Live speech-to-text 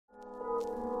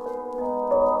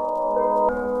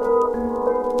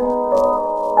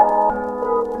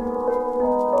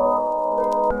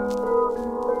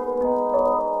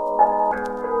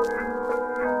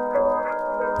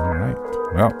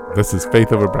This is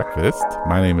Faith Over Breakfast.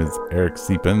 My name is Eric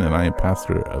Siepen, and I am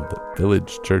pastor of the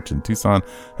Village Church in Tucson.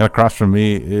 And across from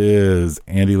me is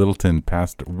Andy Littleton,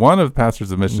 one of the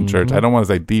pastors of Mission Church. I don't want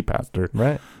to say the pastor.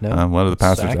 Right. No, one of the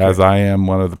pastors, as I am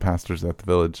one of the pastors at the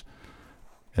Village.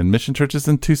 And Mission Church is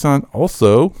in Tucson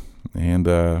also. And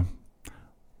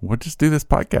we'll just do this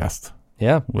podcast.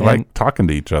 Yeah. We like talking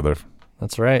to each other.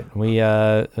 That's right. We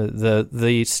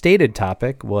the stated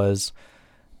topic was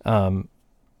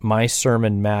My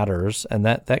Sermon Matters, and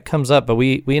that comes up, but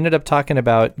we ended up talking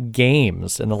about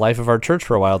games in the life of our church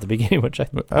for a while at the beginning, which I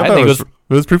think it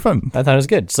was pretty fun. I thought it was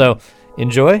good. So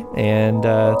enjoy, and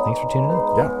thanks for tuning in.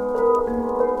 Yeah.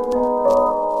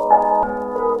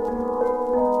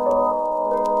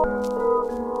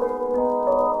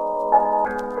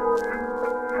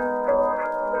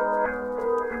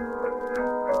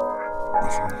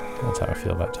 That's how I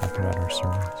feel about talking about our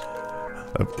sermons.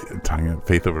 Talking about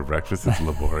Faith Over Breakfast is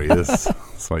laborious.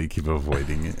 That's why you keep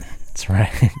avoiding it. That's right.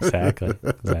 Exactly.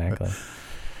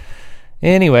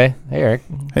 Anyway, hey, Eric.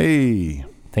 Hey.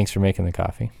 Thanks for making the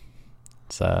coffee.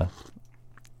 It's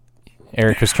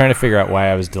Eric was trying to figure out why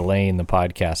I was delaying the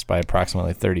podcast by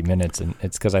approximately 30 minutes, and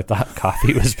it's because I thought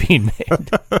coffee was being made.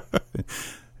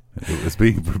 It was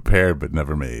being prepared but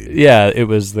never made. Yeah, it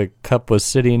was. The cup was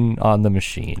sitting on the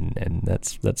machine, and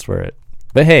that's where it.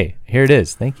 But hey, here it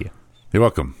is. Thank you. You're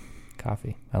welcome.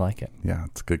 Coffee. I like it. Yeah,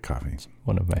 it's good coffee. It's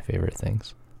one of my favorite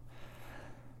things.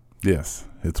 Yes,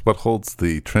 it's what holds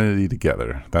the Trinity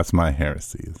together. That's my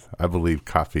heresy. I believe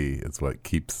coffee is what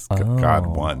keeps God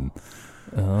one.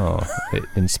 Oh, it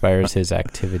inspires his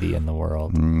activity in the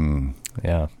world.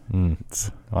 Yeah.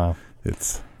 Wow.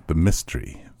 It's the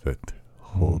mystery that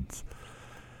holds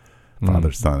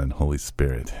Father, Son, and Holy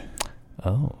Spirit.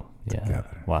 Oh, yeah.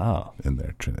 Together. Wow. In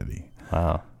their Trinity.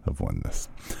 Wow. Of oneness.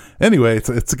 Anyway,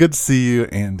 it's good to see you,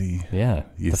 Andy. Yeah.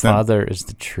 The Father is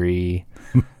the tree.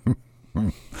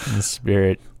 The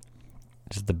Spirit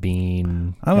is the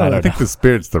bean. I don't know. I think the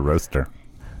Spirit's the roaster.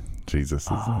 Jesus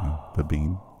is the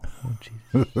bean. Oh,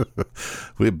 Jesus.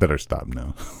 We better stop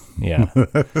now. Yeah.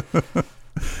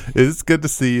 It's good to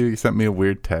see you. You sent me a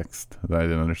weird text that I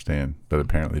didn't understand, but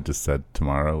apparently just said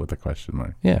tomorrow with a question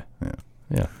mark. Yeah.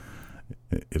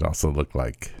 It also looked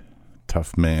like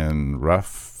tough man,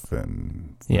 rough,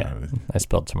 and I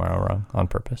spelled tomorrow wrong on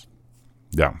purpose.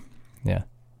 Yeah.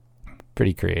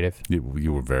 Pretty creative.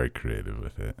 You were very creative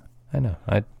with it. I know.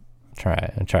 I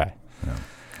try.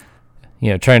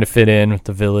 Yeah. Trying to fit in with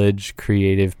the Village,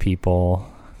 creative people.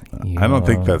 I don't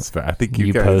think that's fair. I think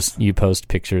you guys post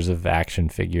pictures of action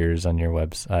figures on your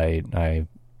website. I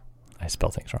spell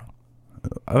things wrong.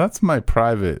 That's my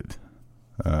private.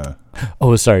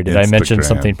 Sorry. Did Instagram. I mention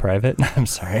something private? I'm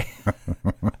sorry.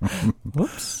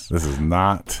 Whoops. This is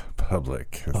not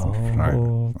public.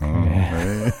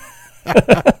 Okay.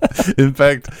 In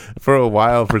fact, for a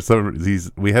while, for some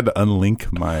reason, we had to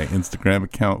unlink my Instagram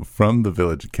account from the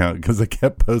Village account because I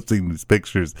kept posting these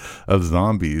pictures of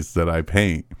zombies that I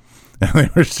paint, and they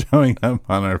were showing up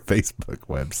on our Facebook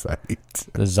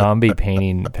website. The zombie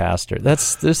painting pastor.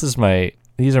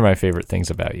 These are my favorite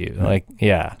things about you. Like,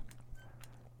 yeah.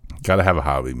 Gotta have a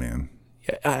hobby, man.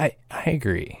 I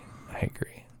agree.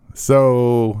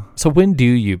 So when do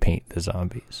you paint the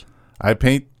zombies? I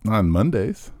paint on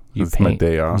Mondays. It's my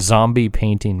day off. Zombie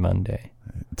painting Monday.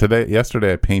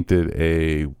 Yesterday I painted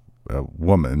a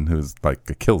woman who's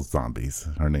like kills zombies.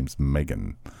 Her name's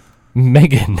Megan.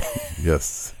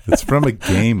 Yes. It's from a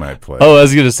game I play. Oh, I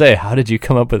was going to say, how did you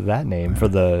come up with that name for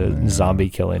the zombie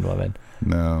killing woman?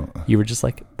 No. You were just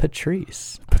like,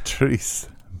 Patrice.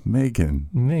 Megan.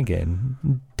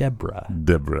 Deborah.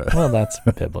 Well, that's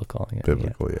biblical. Yeah,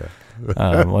 biblical,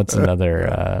 yeah. What's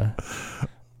another...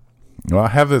 Well, I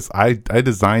have this. I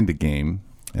designed a game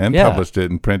and published it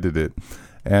and printed it,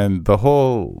 and the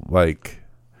whole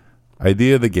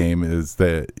idea of the game is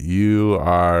that you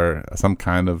are some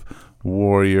kind of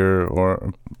warrior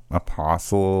or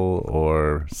apostle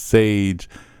or sage.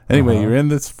 Anyway, you're in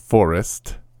this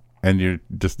forest, and you're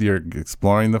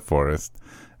exploring the forest,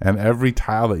 and every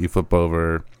tile that you flip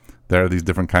over, there are these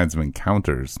different kinds of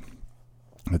encounters.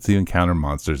 So you encounter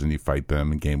monsters and you fight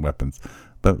them and gain weapons.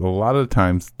 But a lot of the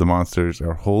times, the monsters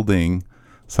are holding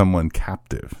someone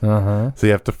captive. So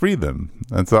you have to free them.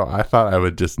 And so I thought I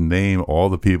would just name all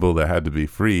the people that had to be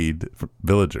freed,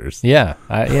 villagers. Yeah.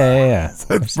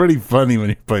 So it's pretty funny when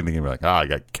you're playing the game. You're like, I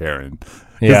got Karen.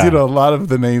 Because, a lot of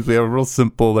the names we have are real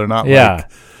simple. They're not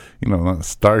not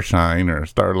Starshine or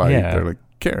Starlight. Yeah. They're like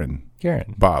Karen.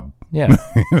 Karen. Bob. Yeah.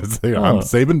 I'm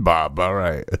saving Bob. All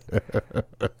right.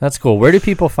 That's cool. Where do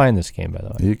people find this game, by the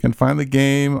way? You can find the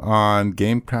game on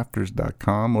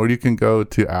gamecrafters.com, or you can go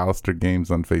to Alistair Games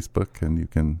on Facebook, and you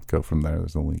can go from there.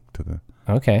 There's a link to the...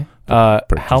 Okay.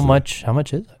 How much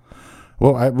is it?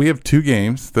 Well, we have 2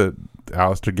 games that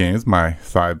Alistair Games, my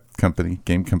side company,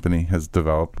 game company, has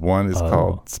developed. One is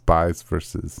called Tourists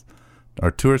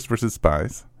versus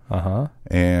Spies.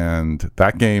 And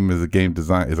that game is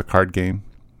a card game,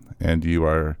 and you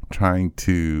are trying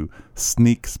to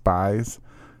sneak spies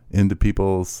into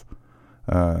people's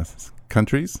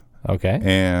countries. Okay.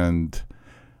 And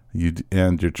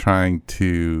you're trying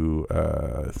to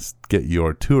get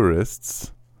your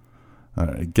tourists,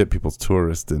 get people's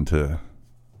tourists into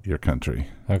your country.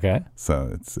 Okay. So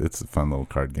it's a fun little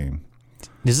card game.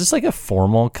 Is this like a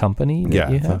formal company?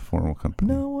 It's a formal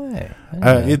company. No way.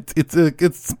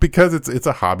 It's because it's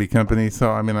a hobby company.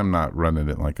 So I mean, I'm not running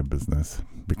it like a business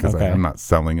because I'm not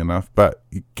selling enough. But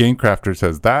Game Crafters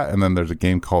has that, and then there's a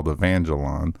game called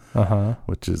Evangelon,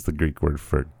 which is the Greek word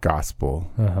for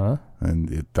gospel,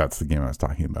 and that's the game I was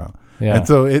talking about. Yeah. And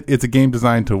so it's a game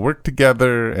designed to work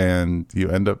together, and you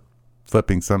end up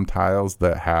flipping some tiles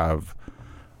that have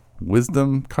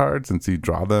wisdom cards, and so you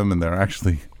draw them, and they're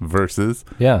actually verses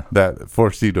that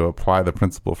force you to apply the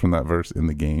principle from that verse in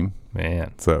the game.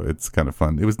 Man, so it's kind of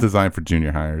fun. It was designed for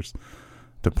junior hires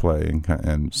to play,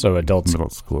 and so adults, middle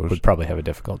schoolers would probably have a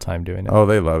difficult time doing it. Oh,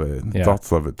 they love it. Yeah.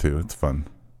 Adults love it too. It's fun.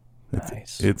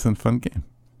 It's a fun game.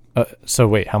 So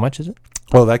wait, how much is it?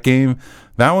 Well, that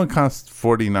one costs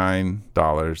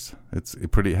 $49.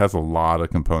 It has a lot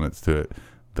of components to it.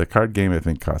 The card game, I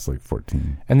think, costs like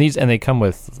 $14. And they come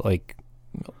with like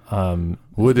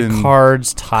wooden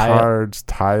cards,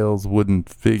 tiles, wooden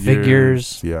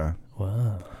figures. Yeah.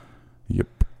 Wow. Yep.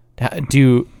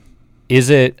 Is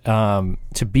it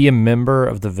to be a member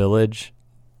of the village?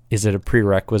 Is it a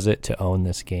prerequisite to own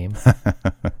this game?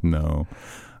 No.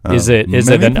 Is it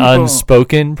an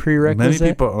unspoken prerequisite?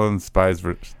 Many people own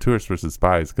Tourists versus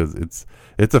Spies because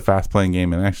it's a fast playing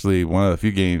game, and actually one of the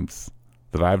few games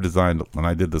that I've designed when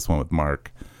I did this one with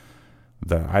Mark,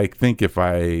 that I think if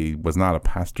I was not a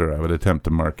pastor, I would attempt to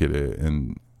market it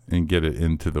and get it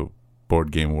into the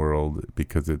board game world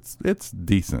because it's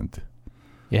decent.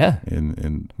 Yeah.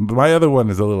 And my other one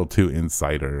is a little too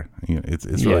insider. It's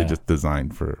really just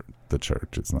designed for the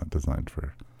church. It's not designed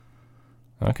for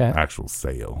actual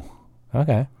sale.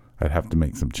 Okay. I'd have to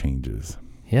make some changes.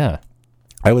 Yeah.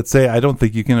 I would say I don't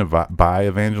think you can buy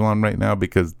Evangelon right now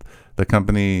because the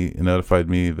company notified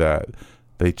me that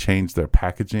they changed their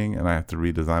packaging and I have to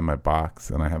redesign my box,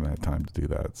 and I haven't had time to do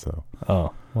that. So.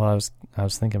 Oh, well, I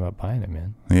was thinking about buying it,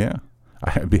 man. Yeah.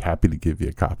 I'd be happy to give you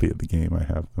a copy of the game. I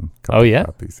have them.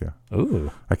 Copies, yeah.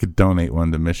 Ooh. I could donate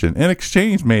one to Mission in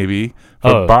exchange, maybe,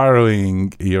 for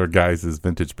borrowing your guys'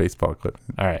 vintage baseball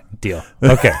equipment. All right, deal.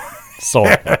 Okay, sold.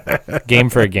 Game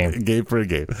for a game. Game for a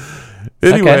game.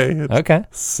 Anyway, okay.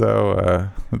 So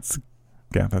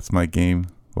that's my game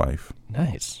life.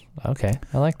 Nice. Okay,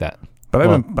 I like that. But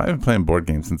I've been playing board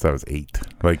games since I was 8,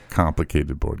 like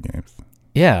complicated board games.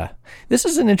 Yeah. This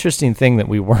is an interesting thing that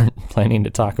we weren't planning to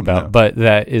talk about, but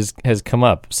that has come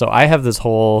up. So I have this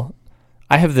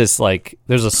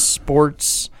there's a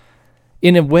sports,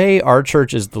 in a way, our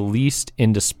church is the least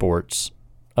into sports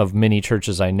of many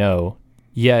churches I know,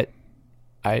 yet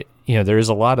there is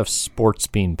a lot of sports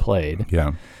being played.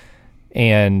 Yeah.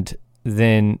 And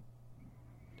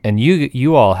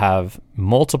you all have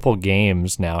multiple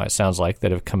games now, it sounds like,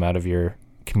 that have come out of your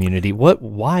community.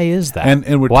 Why is that?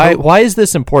 And why is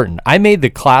this important? I made the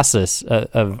classes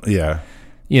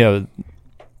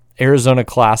Arizona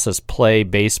classes play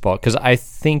baseball because I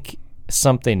think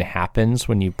something happens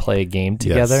when you play a game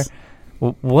together.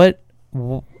 Yes. What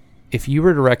if you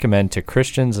were to recommend to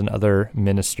Christians and other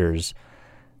ministers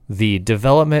the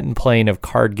development and playing of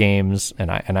card games, and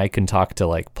I can talk to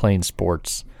like playing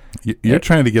sports? You're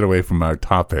trying to get away from our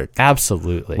topic.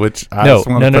 Absolutely. Which I just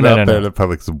want to put out there to the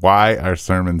public is why our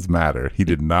sermons matter. He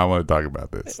did not want to talk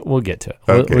about this. We'll get to it.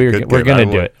 Okay, we're going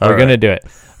to do it. We're going to do it.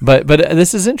 But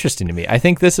this is interesting to me. I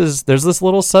think there's this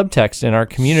little subtext in our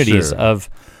communities of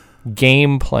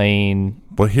game playing.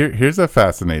 Well, here's a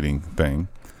fascinating thing.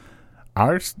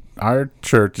 Our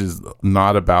church is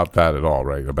not about that at all,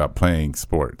 right? About playing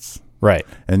sports. Right.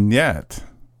 And yet,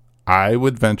 I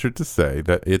would venture to say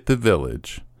that at the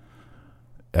Village,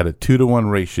 at a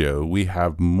 2-to-1 ratio, we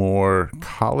have more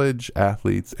college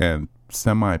athletes and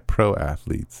semi-pro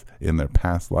athletes in their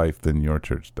past life than your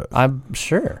church does. I'm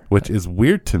sure. Which is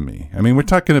weird to me. I mean, we're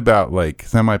talking about like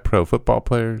semi-pro football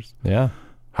players, yeah,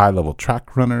 high-level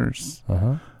track runners,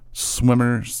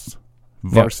 swimmers,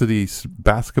 varsity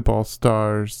basketball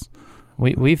stars.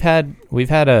 We had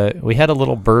a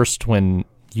little burst when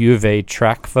U of A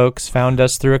track folks found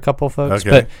us through a couple folks,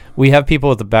 but we have people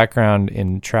with a background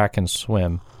in track and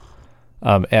swim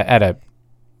at a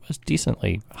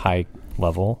decently high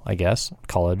level, I guess,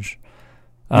 college.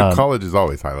 College is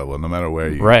always high level, no matter where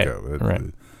you go. It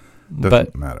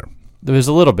doesn't matter. There was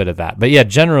a little bit of that, but yeah,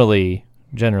 generally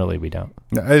we don't.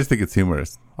 I just think it's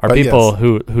humorous. Our people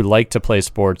who like to play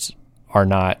sports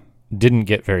didn't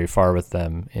get very far with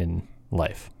them in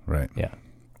life. Right. Yeah.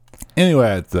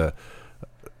 Anyway,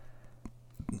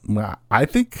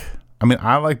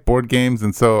 I like board games,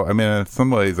 and so in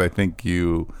some ways I think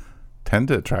you tend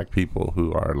to attract people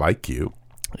who are like you.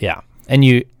 Yeah.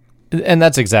 And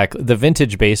that's exactly, the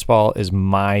vintage baseball is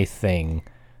my thing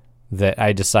that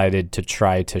I decided to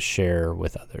try to share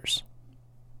with others.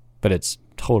 But it's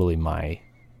totally my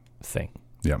thing.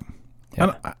 Yeah.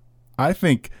 And I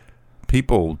think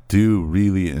people do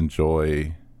really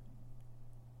enjoy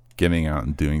getting out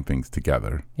and doing things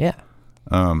together. Yeah.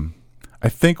 I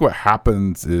think what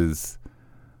happens is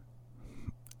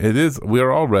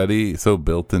we're already so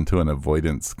built into an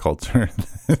avoidance culture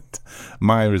that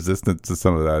my resistance to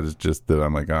some of that is just that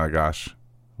I'm like, oh gosh,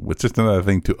 it's just another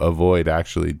thing to avoid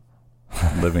actually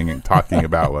living and talking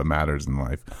about what matters in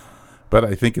life. But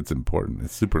I think it's important.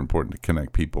 It's super important to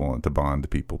connect people and to bond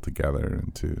people together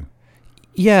and to...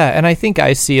 Yeah, and I think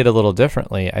I see it a little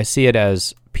differently. I see it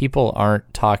as people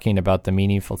aren't talking about the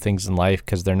meaningful things in life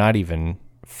because they're not even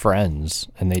friends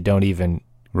and they don't even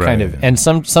kind of... And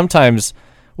sometimes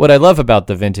what I love about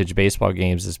the vintage baseball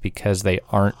games is because they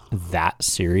aren't that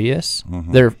serious.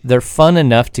 Mm-hmm. They're fun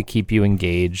enough to keep you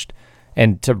engaged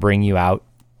and to bring you out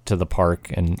to the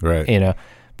park and,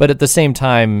 but at the same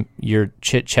time, you're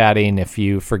chit-chatting. If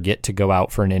you forget to go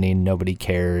out for an inning, nobody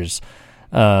cares.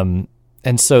 And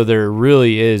so there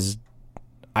really is,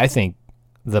 I think,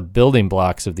 the building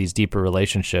blocks of these deeper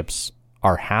relationships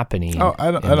are happening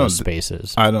in those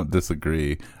spaces. I don't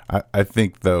disagree. I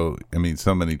think, though,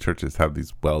 so many churches have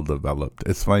these well-developed...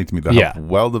 It's funny to me, they have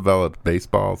well-developed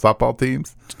baseball, softball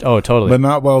teams. Oh, totally. But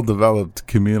not well-developed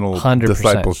communal 100%.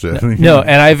 Discipleship. No,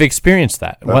 and I've experienced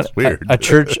that. That's weird. A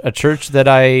church that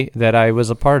I was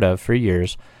a part of for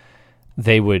years,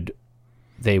 they would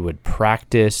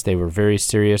practice. They were very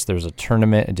serious. There was a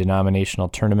tournament, a denominational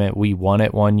tournament. We won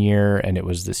it one year, and it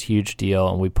was this huge deal,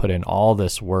 and we put in all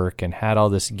this work and had all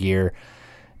this gear.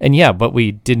 And but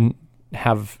we didn't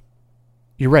have...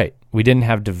 You're right. We didn't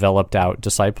have developed out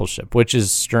discipleship, which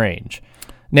is strange.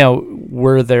 Now,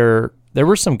 there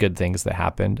were some good things that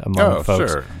happened among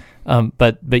folks. Sure.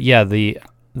 But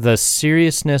the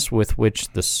seriousness with which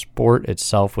the sport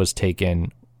itself was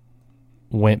taken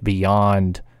went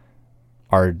beyond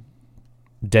our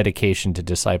dedication to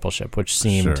discipleship, which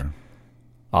seemed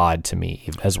odd to me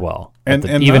as well,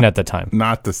 even at the time.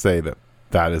 Not to say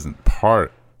that isn't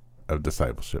part of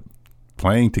discipleship.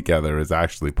 Playing together is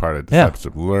actually part of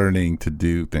discipleship, learning to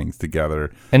do things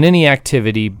together. And any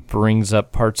activity brings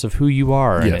up parts of who you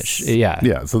are. Yes. And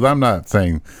yeah. So I'm not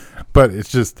saying, but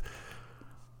it's just,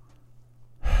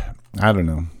 I don't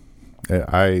know.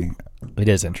 It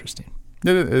is interesting.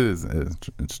 It is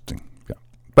interesting. Yeah.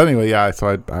 But anyway,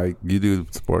 so you do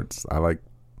sports. I like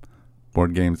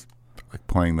board games. I like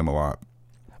playing them a lot.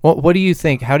 Well, what do you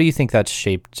think? How do you think that's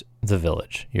shaped the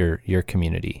village, your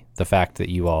community? The fact that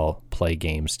you all play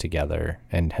games together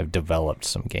and have developed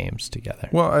some games together.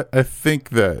 Well, I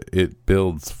think that it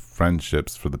builds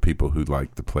friendships for the people who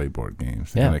like to play board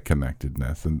games and a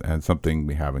connectedness and something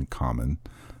we have in common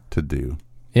to do.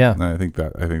 Yeah, and I think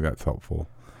that's helpful.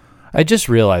 I just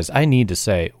realized I need to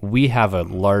say we have a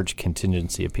large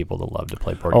contingency of people that love to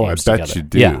play board games together. I bet you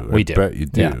do. Yeah, we do. I bet you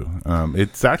do. Yeah.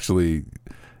 It's actually,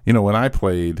 when I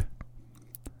played,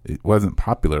 it wasn't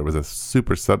popular. It was a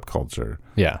super subculture.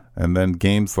 Yeah. And then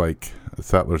games like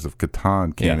Settlers of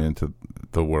Catan came into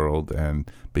the world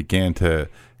and began to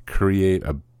create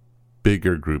a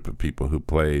bigger group of people who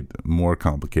played more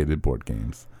complicated board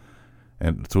games.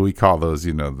 And so we call those,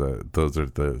 those are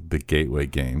the gateway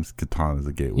games. Catan is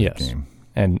a gateway game.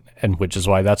 And which is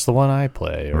why that's the one I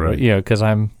play. Right. Because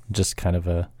I'm just kind of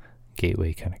a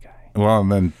gateway kind of guy. Well,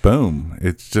 and then boom,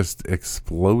 it's just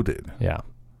exploded. Yeah.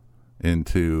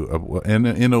 Into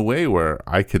in a way where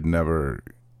I could never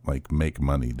make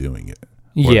money doing it.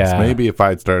 Whereas maybe if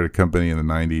I'd started a company in the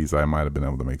 90s, I might have been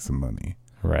able to make some money.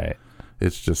 Right.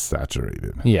 It's just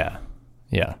saturated. Yeah.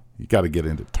 You got to get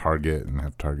into Target and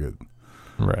have Target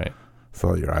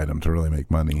sell your item to really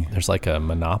make money. There's like a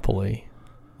monopoly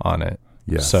on it.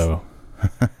 Yes. So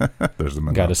there's a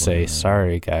monopoly. Got to say,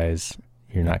 sorry guys,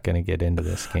 you're not going to get into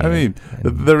this game. I mean,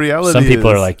 the reality some people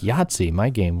are like, Yahtzee, my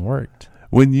game worked.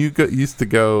 when you used to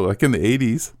go, like in the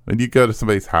 80s, when you go to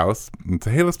somebody's house and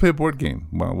say, hey, let's play a board game.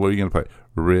 Well, what are you going to play?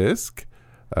 Risk,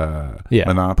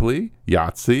 Monopoly,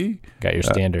 Yahtzee. Got your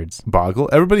standards. Boggle.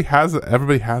 Everybody has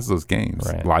those games.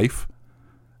 Right. Life.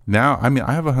 Now, I mean,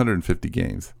 I have 150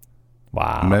 games.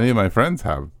 Wow. Many of my friends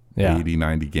have 80,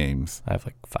 90 games. I have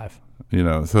like 5.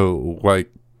 So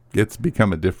like it's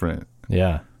become a different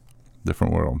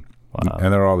world. Wow.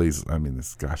 And there are all these,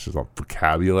 there's all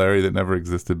vocabulary that never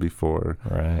existed before.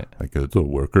 Right. Like it's a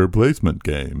worker placement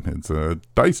game. It's a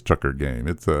dice chucker game.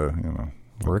 It's a,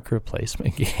 worker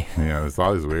placement game. There's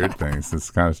all these weird things.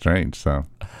 It's kind of strange. So.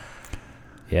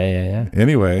 Yeah.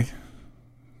 Anyway.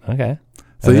 Okay.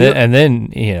 So and then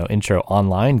intro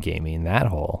online gaming, that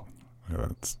whole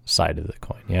side of the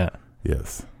coin. Yeah.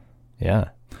 Yes. Yeah.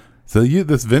 So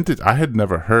this vintage, I had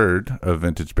never heard of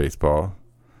vintage baseball.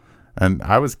 And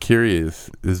I was curious,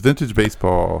 is vintage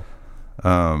baseball,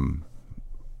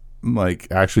 like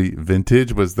actually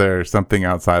vintage? Was there something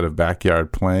outside of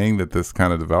backyard playing that this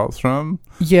kind of develops from?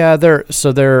 Yeah, there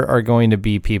are going to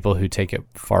be people who take it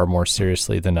far more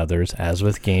seriously than others, as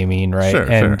with gaming, right?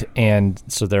 Sure. And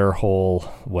so there are whole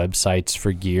websites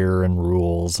for gear and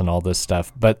rules and all this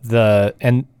stuff. But the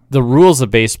rules of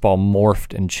baseball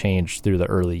morphed and changed through the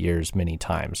early years many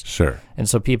times. Sure. And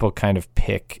so people kind of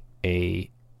pick a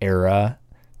era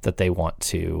that they want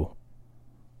to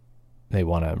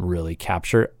really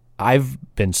capture.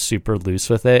 I've been super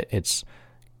loose with it. It's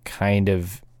kind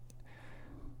of,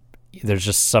 there's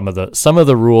just some of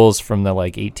the rules from the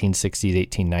like 1860s,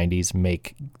 1890s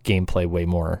make gameplay way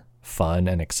more fun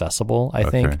and accessible, I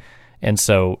think. And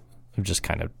so I've just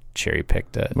kind of cherry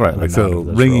picked it. Right. Like so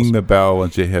ringing rules. The bell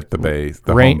once you hit the base,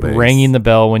 home base. Ringing the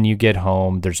bell when you get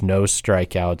home. There's no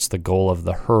strikeouts. The goal of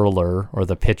the hurler or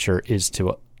the pitcher is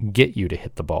to get you to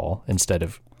hit the ball instead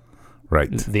of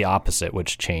the opposite,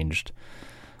 which changed,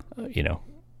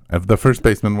 If the first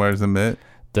baseman wears a mitt?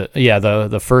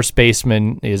 The first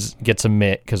baseman gets a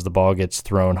mitt because the ball gets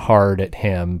thrown hard at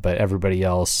him, but everybody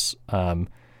else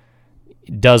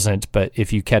doesn't. But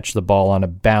if you catch the ball on a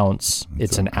bounce,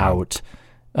 it's an out.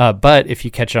 But if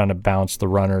you catch it on a bounce, the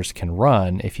runners can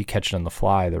run. If you catch it on the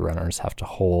fly, the runners have to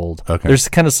hold. Okay. There's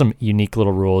kind of some unique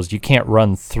little rules. You can't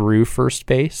run through first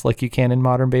base like you can in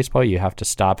modern baseball. You have to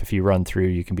stop. If you run through,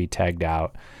 you can be tagged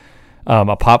out.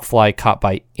 A pop fly caught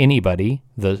by anybody,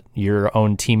 your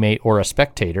own teammate or a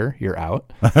spectator, you're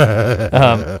out.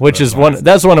 Which is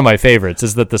that's one of my favorites,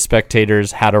 is that the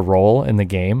spectators had a role in the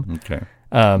game. Okay.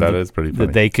 That is pretty funny.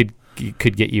 That they could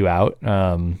get you out.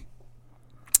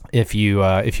 If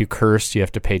you cursed, you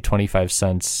have to pay 25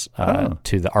 cents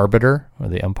to the arbiter or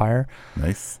the umpire.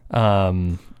 Nice.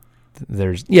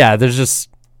 There's just,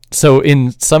 so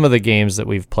in some of the games that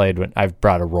we've played, when I've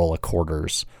brought a roll of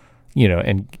quarters,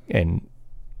 and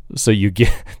so you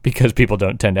get, because people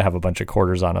don't tend to have a bunch of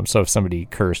quarters on them. So if somebody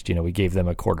cursed, we gave them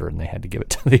a quarter and they had to give it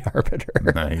to the arbiter.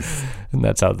 Nice. And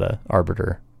that's how the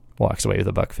arbiter walks away with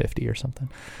 $1.50 or something.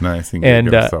 Nice. You can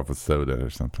get yourself a soda or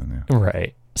something. Yeah.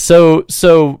 Right. So,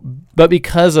 but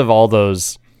because of all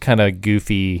those kind of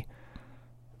goofy,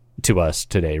 to us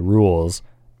today, rules,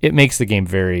 it makes the game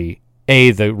the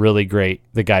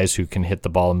guys who can hit the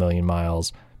ball a million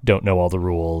miles don't know all the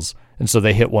rules. And so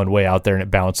they hit one way out there and it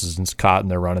bounces and it's caught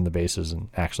and they're running the bases and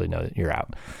actually know that you're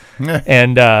out.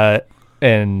 and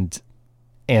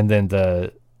then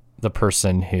the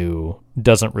person who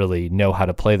doesn't really know how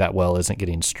to play that well isn't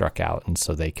getting struck out. And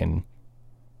so they can,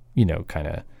 kind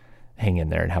of hang in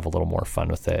there and have a little more fun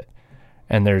with it.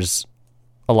 And there's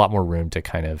a lot more room to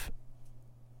kind of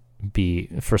be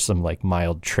for some like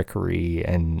mild trickery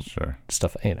and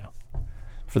stuff,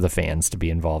 for the fans to be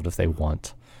involved if they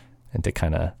want, and to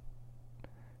kind of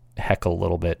heckle a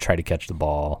little bit, try to catch the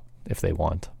ball if they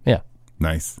want. Yeah.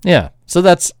 Nice. Yeah. So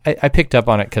I picked up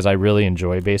on it because I really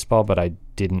enjoy baseball, but I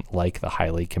didn't like the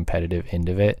highly competitive end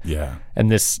of it. Yeah. And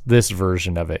this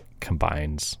version of it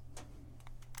combines,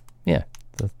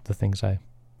 the things I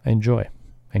enjoy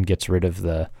and gets rid of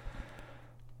the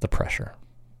pressure.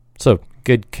 So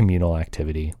good communal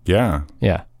activity. Yeah.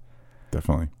 Yeah.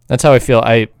 Definitely. That's how I feel.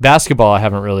 Basketball, I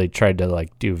haven't really tried to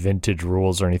like do vintage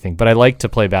rules or anything, but I like to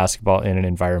play basketball in an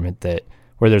environment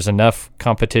where there's enough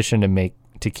competition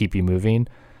to keep you moving,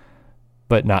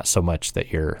 but not so much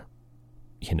that you're,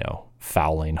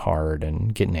 fouling hard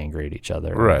and getting angry at each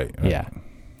other. Right. Yeah.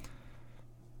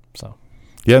 So.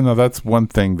 Yeah, no, that's one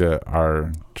thing that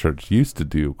our church used to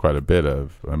do quite a bit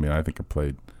of. I mean, I think I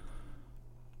played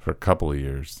for a couple of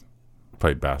years,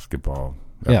 played basketball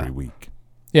every week.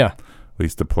 Yeah. We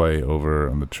used to play over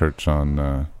on the church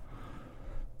on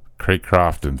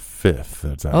Craycroft and Fifth.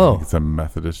 I think it's a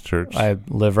Methodist church. I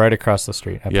live right across the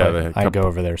street. I go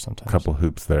over there sometimes. A couple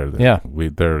hoops there.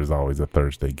 There is always a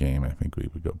Thursday game. I think we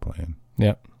would go play in.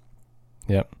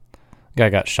 Yep. Guy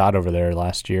got shot over there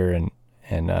last year,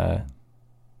 and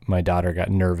my daughter got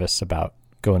nervous about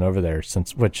going over there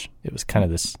which it was kind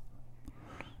of this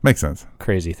makes sense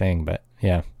crazy thing, but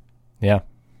yeah.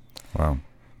 Wow.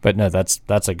 But no, that's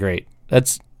a great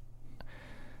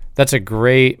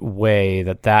way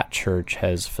that church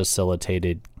has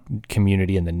facilitated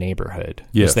community in the neighborhood.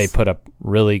 Yes. They put up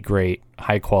really great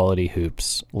high quality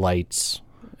hoops, lights,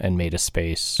 and made a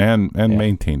space. And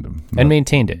maintained them. And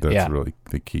maintained it. That's really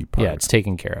the key part. Yeah, it's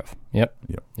taken care of. Yep.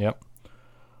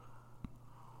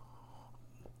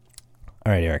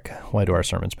 All right, Eric, why do our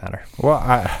sermons matter? Well,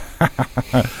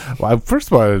 I first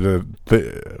wanted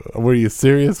to. Were you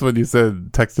serious when you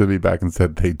texted me back and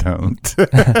said they don't?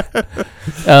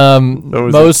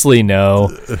 Mostly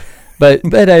no, but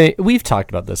we've talked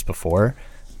about this before.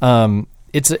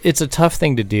 It's a tough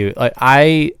thing to do.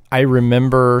 I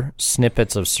remember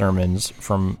snippets of sermons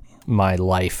from my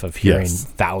life of hearing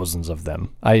thousands of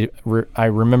them. I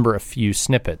remember a few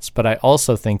snippets, but I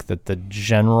also think that the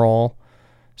general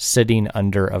sitting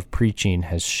under of preaching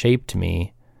has shaped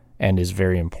me and is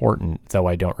very important, though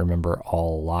I don't remember a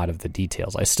lot of the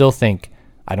details. I still think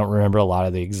I don't remember a lot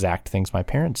of the exact things my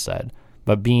parents said,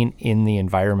 but being in the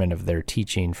environment of their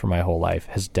teaching for my whole life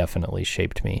has definitely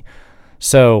shaped me.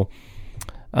 So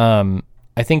I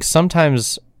think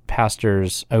sometimes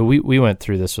pastors, we went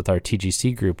through this with our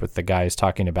TGC group with the guys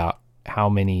talking about how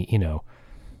many,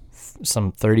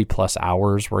 some 30 plus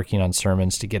hours working on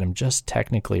sermons to get them just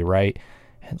technically right.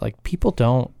 And like people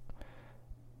don't,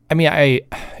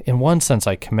 in one sense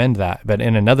I commend that, but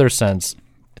in another sense,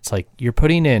 it's like you're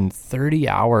putting in 30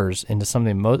 hours into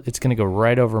something, it's going to go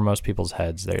right over most people's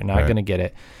heads. They're not going to get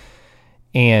it.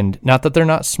 And not that they're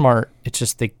not smart, it's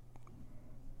just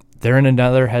they're in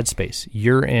another headspace.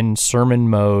 You're in sermon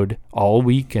mode all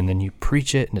week, and then you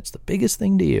preach it, and it's the biggest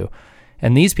thing to you.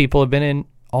 And these people have been in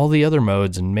all the other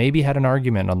modes and maybe had an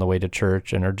argument on the way to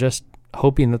church and are just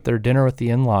hoping that their dinner with the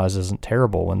in-laws isn't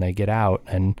terrible when they get out,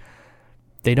 and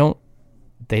they don't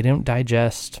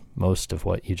digest most of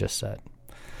what you just said.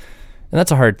 And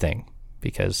that's a hard thing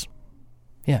because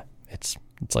it's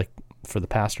like for the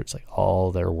pastor, it's like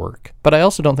all their work. But I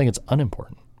also don't think it's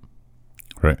unimportant.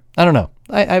 Right. I don't know.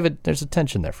 There's a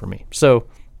tension there for me. So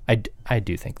I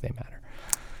do think they matter.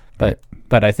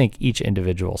 But I think each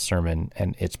individual sermon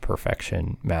and its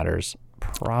perfection matters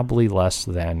probably less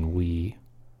than we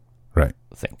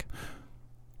think.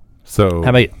 So how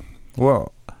about you?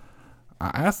 Well, I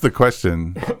asked the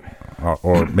question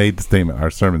or made the statement, our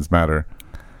sermons matter,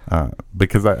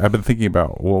 because I've been thinking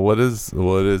about, well, what does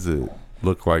it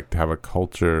look like to have a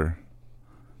culture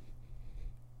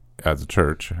as a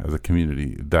church, as a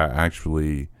community that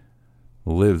actually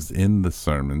lives in the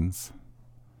sermons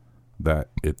that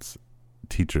its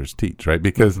teachers teach, right?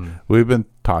 Because we've been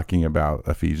talking about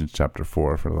Ephesians chapter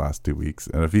 4 for the last 2 weeks,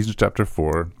 and Ephesians chapter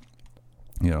 4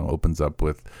 opens up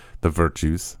with the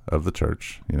virtues of the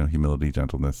church, humility,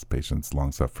 gentleness, patience,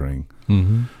 long-suffering,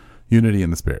 unity in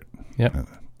the Spirit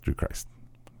through Christ.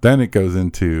 Then it goes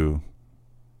into,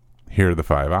 here are the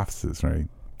 5 offices, right?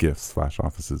 Gifts /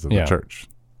 offices of the church.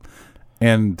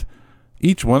 And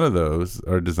each one of those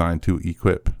are designed to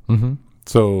equip.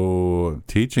 So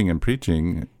teaching and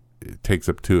preaching takes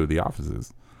up 2 of the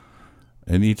offices.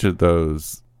 And each of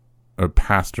those are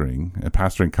pastoring, and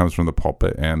pastoring comes from the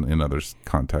pulpit and in other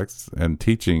contexts, and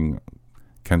teaching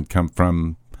can come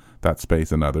from that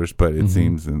space and others, but it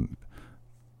seems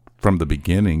from the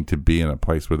beginning to be in a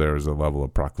place where there is a level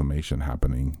of proclamation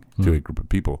happening to a group of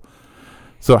people.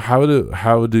 So how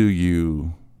do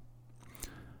you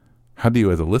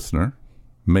as a listener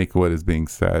make what is being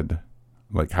said?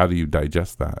 Like, how do you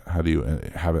digest that? How do you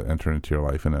have it enter into your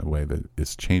life in a way that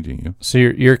is changing you? So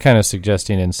you're kind of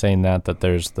suggesting in saying that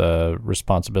there's the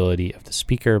responsibility of the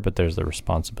speaker, but there's the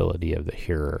responsibility of the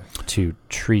hearer to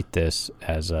treat this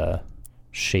as a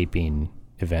shaping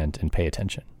event and pay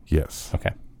attention. Yes.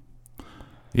 Okay.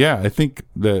 Yeah, I think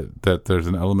that there's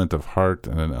an element of heart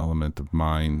and an element of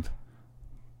mind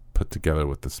put together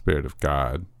with the Spirit of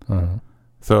God.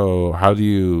 So how do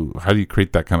you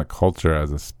create that kind of culture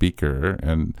as a speaker?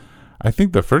 And I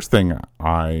think the first thing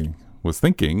I was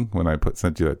thinking when I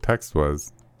sent you that text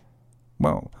was,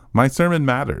 well, my sermon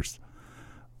matters.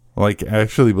 Like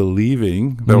actually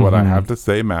believing that what I have to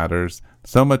say matters,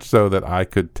 so much so that I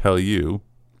could tell you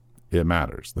it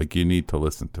matters. Like, you need to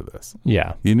listen to this.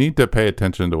 Yeah. You need to pay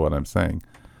attention to what I'm saying.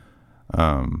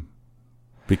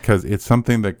 Because it's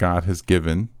something that God has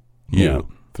given you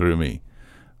through me,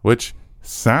 which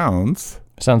sounds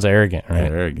arrogant,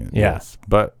 right? Arrogant, yes.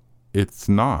 But it's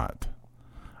not.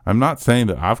 I'm not saying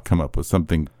that I've come up with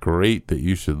something great that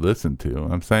you should listen to.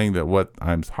 I'm saying that what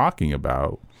I'm talking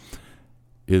about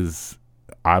is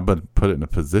I'm going to put it in a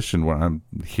position where I'm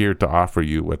here to offer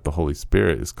you what the Holy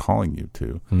Spirit is calling you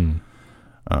to.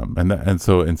 And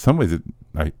so in some ways,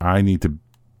 I need to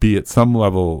be at some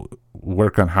level,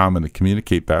 work on how I'm going to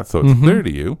communicate that so it's clear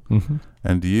to you.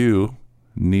 And you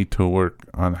need to work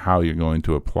on how you're going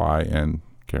to apply and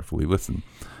carefully listen.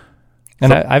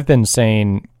 And I've been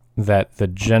saying that the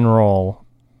general,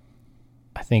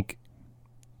 I think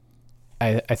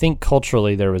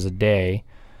culturally there was a day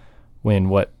when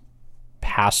what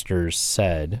pastors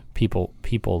said,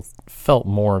 people felt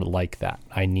more like that.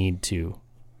 I need to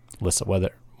listen,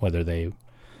 whether they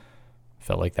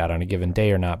felt like that on a given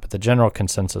day or not. But the general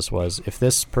consensus was, if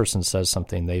this person says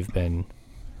something, they've been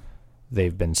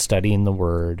studying the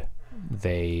Word,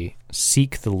 they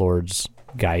seek the Lord's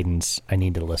guidance, I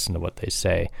need to listen to what they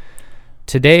say.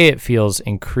 Today it feels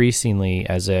increasingly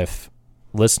as if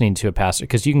listening to a pastor,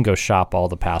 because you can go shop all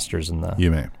the pastors in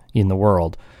the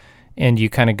world, and you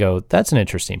kind of go, that's an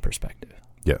interesting perspective.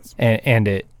 Yes.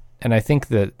 And I think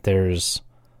that there's,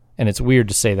 and it's weird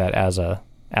to say that as a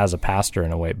pastor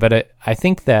in a way, but I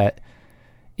think that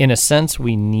in a sense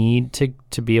we need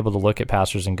to be able to look at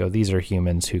pastors and go, these are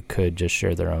humans who could just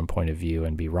share their own point of view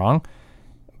and be wrong.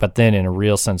 But then in a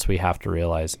real sense, we have to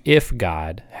realize if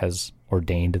God has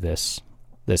ordained this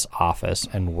office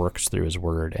and works through his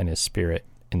Word and his Spirit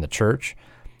in the church,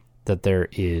 that there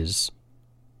is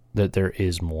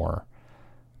more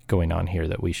going on here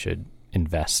that we should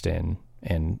invest in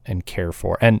and care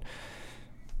for. And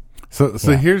so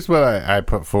here's what I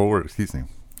put forward. Excuse me.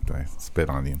 Did I spit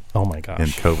on you? Oh my gosh. In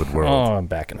COVID world. Oh, I'm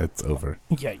backing up. It's over.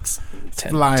 Yikes.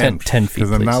 10 feet,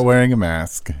 because I'm not wearing a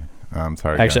mask. I'm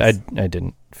sorry, actually, guys. I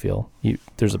didn't feel you.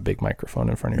 There's a big microphone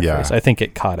in front of your face. I think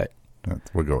it caught it.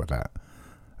 We'll go with that.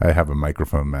 I have a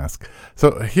microphone mask.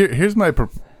 So here's my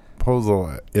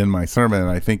proposal in my sermon, and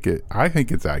I think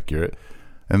it's accurate,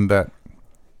 and that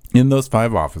in those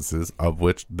 5 offices, of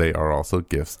which they are also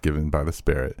gifts given by the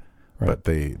Spirit, right, but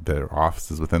they're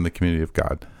offices within the community of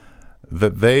God,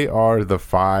 that they are the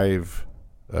 5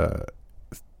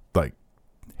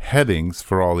 headings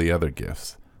for all the other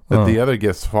gifts. That the other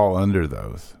gifts fall under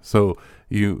those. So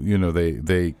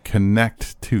they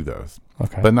connect to those.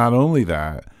 Okay. But not only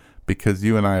that, because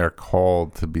you and I are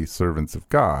called to be servants of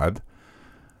God,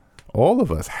 all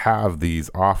of us have these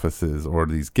offices or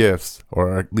these gifts,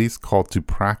 or are at least called to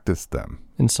practice them.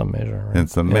 In some measure. Right? In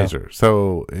some measure.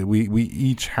 So we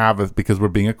each have it because we're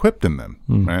being equipped in them,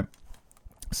 right?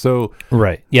 So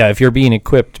right. Yeah, if you're being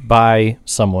equipped by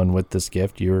someone with this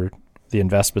gift, the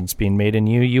investment's being made in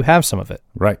you, you have some of it.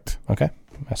 Right. Okay.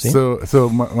 I see. So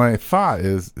my thought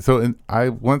is, I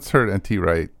once heard N.T.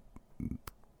 Wright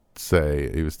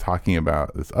say, he was talking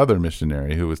about this other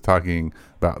missionary who was talking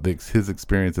about his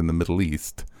experience in the Middle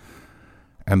East,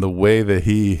 and the way that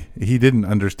he didn't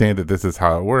understand that this is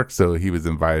how it works. So he was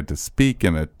invited to speak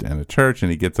in a church,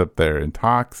 and he gets up there and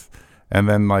talks, and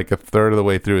then like a third of the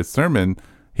way through his sermon,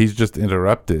 he's just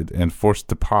interrupted and forced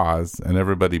to pause, and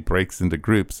everybody breaks into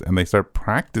groups, and they start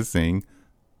practicing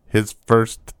his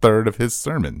first third of his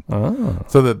sermon. Oh.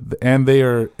 And they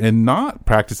are not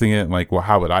practicing it like, well,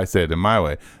 how would I say it in my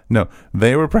way? No,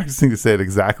 they were practicing to say it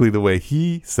exactly the way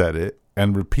he said it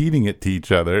and repeating it to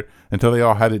each other until they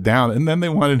all had it down, and then they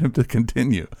wanted him to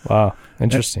continue. Wow,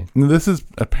 interesting. And this is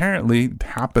apparently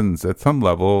happens at some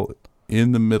level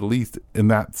in the Middle East, in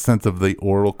that sense of the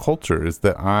oral culture, is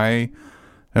that I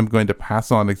am going to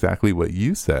pass on exactly what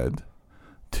you said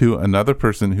to another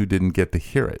person who didn't get to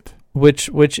hear it. Which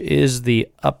is the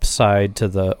upside to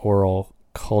the oral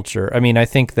culture. I mean, I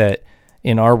think that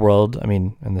in our world,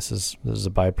 and this is a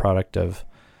byproduct of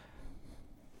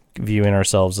viewing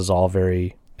ourselves as all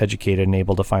very educated and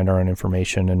able to find our own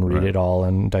information and read it all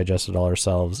and digest it all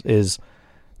ourselves, is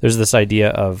there's this idea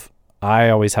of, I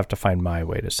always have to find my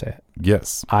way to say it.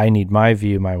 Yes. I need my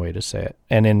view, my way to say it.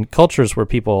 And in cultures where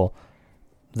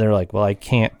they're like, well, I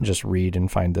can't just read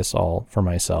and find this all for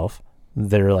myself.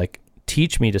 They're like,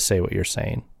 teach me to say what you're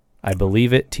saying. I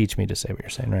believe it. Teach me to say what you're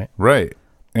saying, right? Right.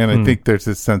 And I think there's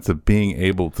this sense of being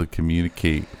able to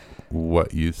communicate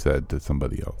what you said to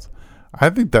somebody else. I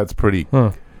think that's pretty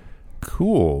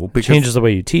cool. Because changes the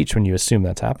way you teach when you assume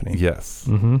that's happening. Yes.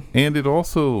 Mm-hmm. And it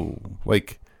also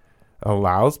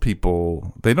allows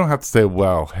people, they don't have to say,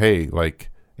 well, hey,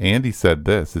 Andy said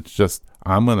this. It's just,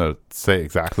 I'm going to say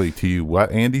exactly to you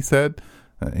what Andy said.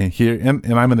 And I'm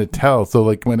going to tell.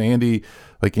 So when Andy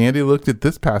looked at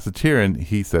this passage here, and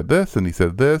he said this, and he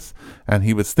said this, and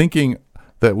he was thinking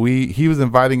that he was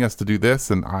inviting us to do this,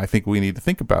 and I think we need to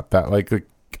think about that. Like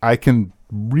I can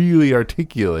really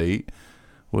articulate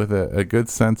with a good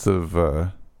sense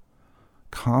of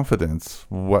confidence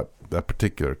what that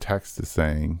particular text is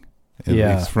saying, at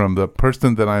least from the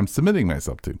person that I'm submitting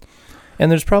myself to. And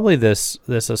there's probably this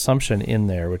assumption in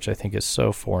there, which I think is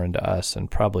so foreign to us, and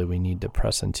probably we need to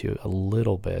press into a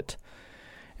little bit.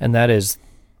 And that is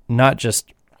not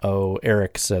just, oh,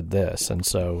 Eric said this, and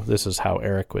so this is how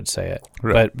Eric would say it.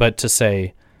 Right. But to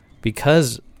say,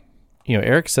 because,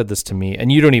 Eric said this to me,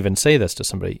 and you don't even say this to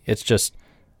somebody, it's just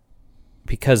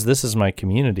because this is my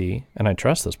community and I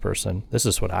trust this person, this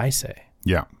is what I say.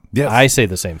 Yeah. Yes. I say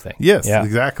the same thing. Yes,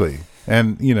 exactly.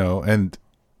 And, and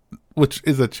which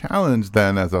is a challenge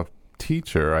then as a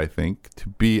teacher, I think, to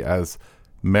be as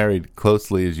married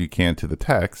closely as you can to the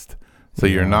text. So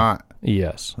you're not,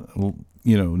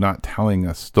 not telling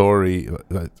a story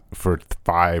for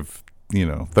 5,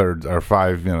 thirds or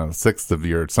 5, sixths of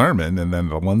your sermon, and then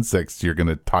the 1/6 you're going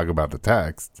to talk about the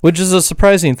text. Which is a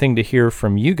surprising thing to hear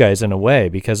from you guys in a way,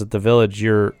 because at the Village,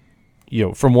 you're,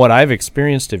 from what I've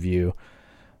experienced of you,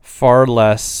 far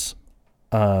less,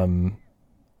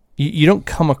 you don't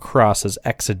come across as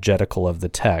exegetical of the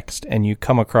text, and you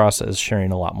come across as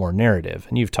sharing a lot more narrative.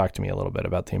 And you've talked to me a little bit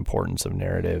about the importance of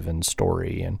narrative and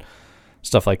story and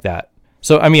stuff like that.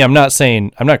 So, I mean, I'm not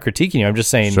critiquing you. I'm just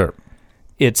saying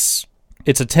it's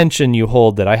a tension you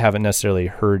hold that I haven't necessarily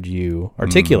heard you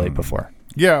articulate before.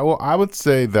 Yeah, well, I would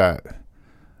say that...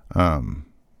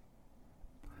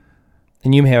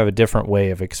 And you may have a different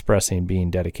way of expressing being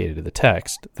dedicated to the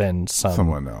text than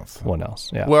someone else.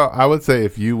 Yeah. Well, I would say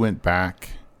if you went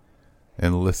back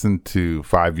and listened to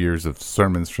 5 years of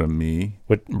sermons from me,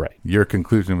 right, your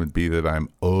conclusion would be that I'm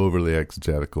overly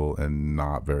exegetical and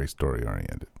not very story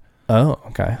oriented. Oh,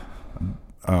 okay.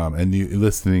 And you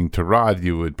listening to Rod,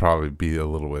 you would probably be a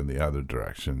little in the other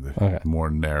direction,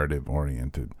 more narrative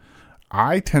oriented.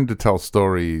 I tend to tell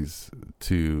stories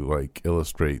to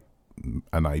illustrate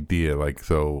an idea,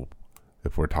 so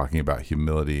if we're talking about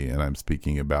humility and I'm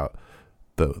speaking about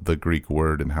the Greek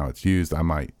word and how it's used, I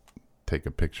might take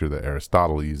a picture that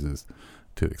Aristotle uses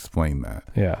to explain that.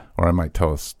 Yeah. Or I might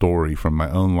tell a story from my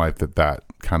own life that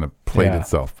kind of played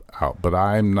itself out. But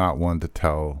I'm not one to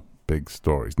tell big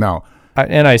stories. Now,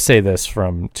 and I say this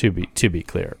to be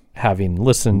clear, having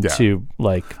listened to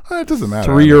it doesn't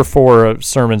matter. 3 or 4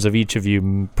 sermons of each of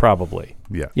you, probably.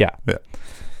 Yeah.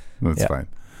 That's fine.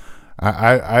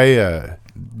 I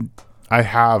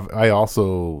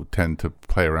also tend to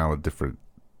play around with different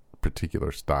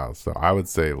particular styles. So I would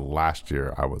say last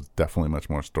year I was definitely much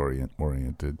more story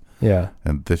oriented. Yeah.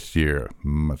 And this year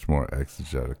much more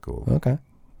exegetical. Okay.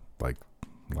 Like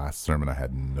last sermon I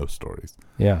had no stories.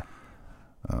 Yeah.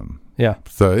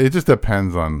 So it just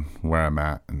depends on where I'm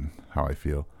at and how I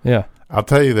feel. Yeah. I'll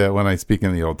tell you that when I speak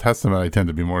in the Old Testament, I tend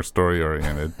to be more story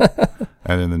oriented,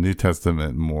 and in the New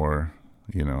Testament more,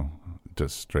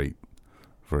 just straight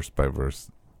verse by verse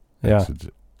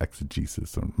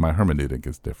exegesis. My hermeneutic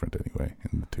is different anyway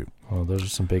in the two. Well, those are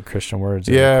some big Christian words.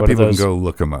 Yeah, people can go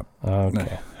look them up.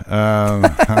 Okay. I'm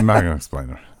not going to explain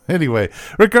them. Anyway,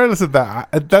 regardless of that,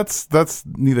 that's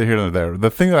neither here nor there.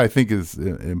 The thing that I think is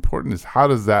important is how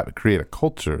does that create a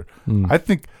culture? I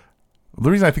think the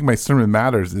reason I think my sermon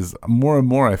matters is more and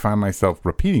more I find myself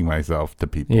repeating myself to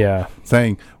people. Yeah.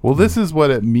 Saying, well, this is what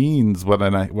it means, what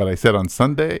I said on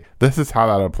Sunday. This is how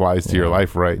that applies to your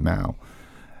life right now.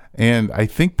 And I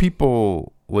think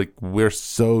people, we're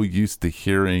so used to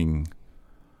hearing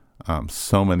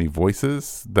so many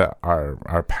voices that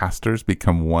our pastors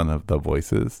become one of the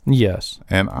voices. Yes.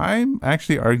 And I'm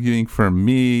actually arguing for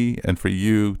me and for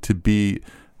you to be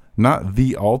not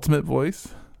the ultimate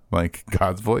voice, like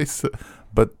God's voice,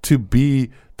 but to be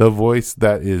the voice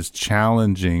that is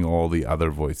challenging all the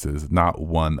other voices, not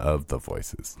one of the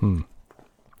voices. And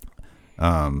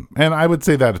I would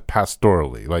say that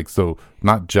pastorally, so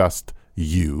not just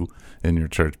you in your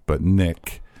church, but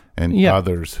Nick and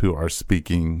others who are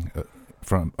speaking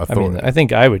from authority. I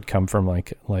think I would come from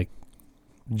like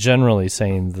generally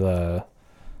saying the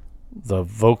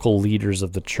vocal leaders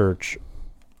of the church,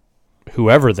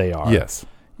 whoever they are, yes,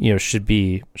 should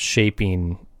be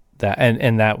shaping that,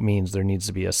 and that means there needs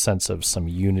to be a sense of some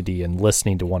unity and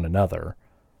listening to one another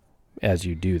as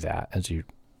you do that, as you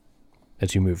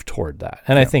move toward that.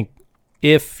 And I think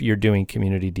if you're doing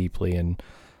community deeply and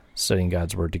studying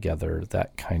God's word together,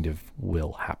 that kind of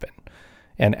will happen.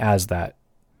 And as that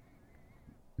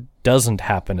doesn't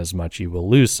happen as much, you will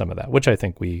lose some of that, which I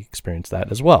think we experience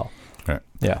that as well. Right.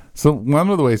 Yeah. So one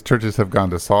of the ways churches have gone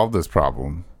to solve this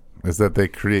problem is that they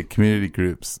create community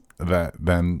groups that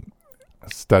then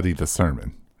study the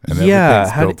sermon. And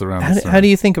everything's built around the sermon. How do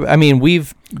you think I mean,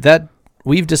 we've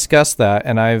discussed that,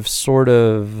 and I've sort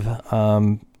of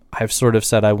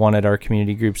said I wanted our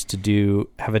community groups to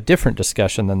have a different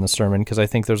discussion than the sermon, because I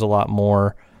think there's a lot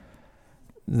more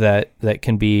that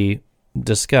can be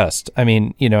discussed. I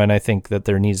mean, and I think that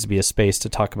there needs to be a space to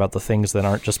talk about the things that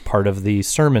aren't just part of the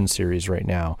sermon series right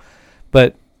now.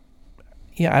 But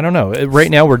yeah, I don't know.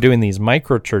 Right now we're doing these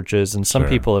micro churches, and some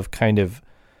people have kind of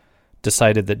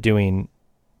decided that doing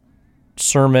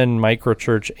sermon, micro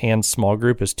church, and small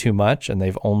group is too much, and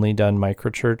they've only done micro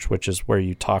church, which is where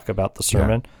you talk about the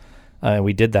sermon. And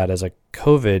we did that as a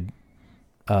COVID,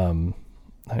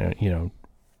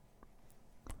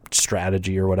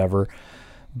 strategy or whatever.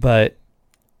 But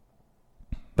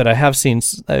I've seen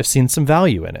some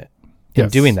value in it in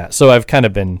doing that. So I've kind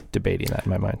of been debating that in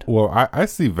my mind. Well, I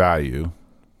see value.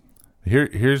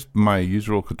 Here's my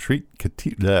usual critique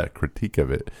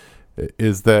of it,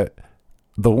 is that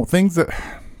the things that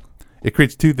it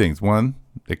creates two things. One,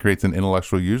 it creates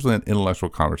usually an intellectual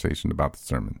conversation about the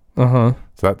sermon. So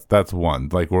that's one.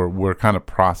 Like we're kind of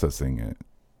processing it.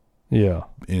 Yeah.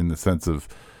 In the sense of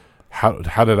how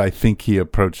did I think he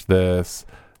approached this?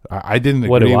 I didn't agree.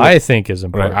 What do I think is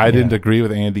important? Right? I didn't agree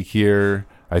with Andy here.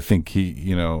 I think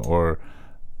he,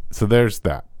 so there's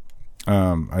that.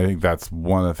 I think that's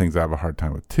one of the things I have a hard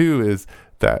time with too, is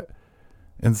that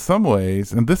in some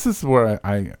ways, and this is where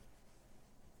I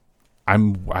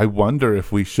wonder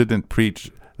if we shouldn't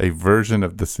preach a version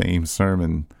of the same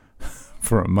sermon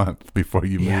for a month before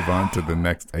you move on to the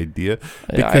next idea.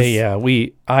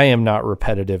 I am not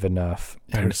repetitive enough,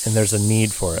 and there's a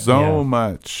need for it. So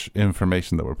much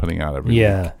information that we're putting out every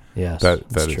week. Yes, that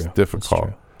is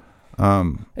difficult.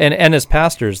 And as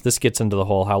pastors, this gets into the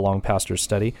whole how long pastors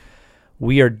study.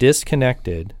 We are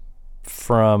disconnected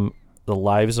from the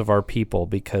lives of our people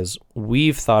because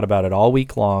we've thought about it all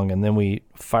week long, and then we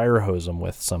fire hose them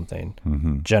with something,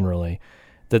 generally,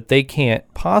 that they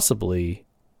can't possibly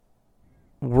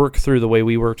work through the way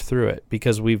we worked through it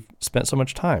because we've spent so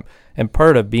much time. And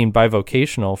part of being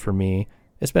bivocational for me,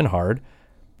 it's been hard,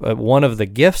 but one of the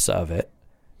gifts of it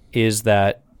is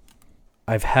that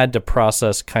I've had to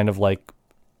process kind of like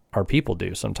our people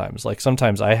do sometimes. Like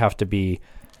sometimes I have to be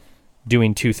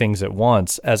doing two things at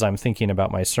once as I'm thinking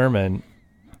about my sermon,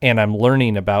 and I'm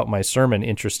learning about my sermon,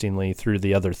 interestingly, through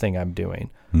the other thing I'm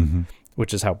doing,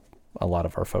 which is how a lot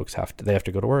of our folks have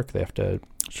to go to work. They have to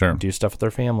do stuff with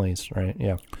their families, right?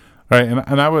 Yeah. Right.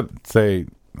 And I would say,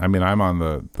 I mean, I'm on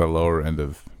the lower end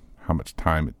of how much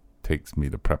time it takes me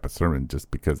to prep a sermon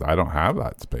just because I don't have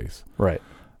that space. Right.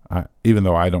 Even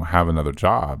though I don't have another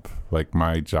job, like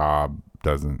my job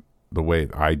doesn't, the way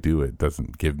I do it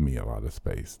doesn't give me a lot of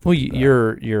space. Well,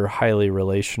 you're highly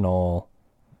relational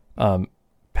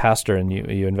pastor, and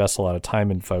you invest a lot of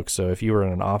time in folks. So if you were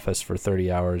in an office for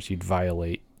 30 hours, you'd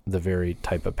violate the very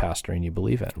type of pastoring you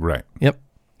believe in. Right. Yep.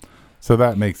 So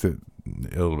that makes it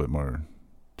a little bit more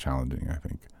challenging, I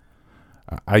think.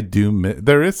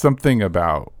 There is something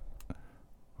about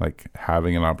like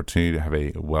having an opportunity to have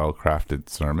a well-crafted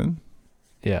sermon.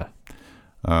 Yeah.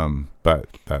 But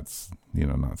that's,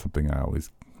 not something I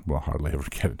will hardly ever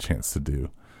get a chance to do.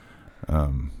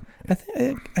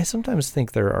 I sometimes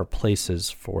think there are places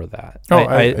for that.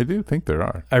 I do think there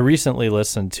are. I recently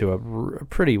listened to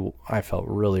I felt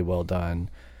really well done,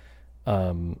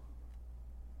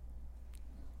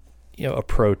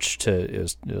 approach to,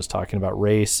 it was talking about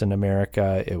race in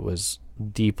America. It was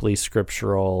deeply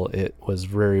scriptural. It was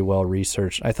very well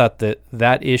researched. I thought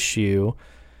that issue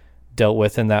dealt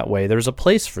with in that way. There's a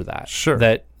place for that. Sure.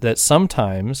 That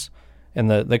sometimes, and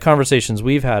the conversations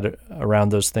we've had around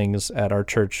those things at our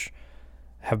church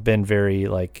have been very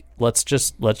like, let's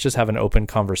just have an open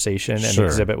conversation and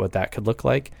exhibit what that could look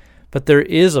like. But there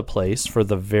is a place for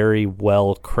the very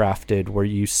well crafted where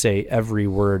you say every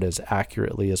word as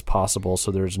accurately as possible,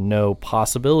 so there's no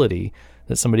possibility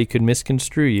that somebody could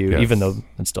misconstrue you, even though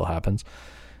it still happens.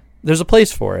 There's a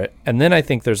place for it. And then I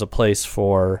think there's a place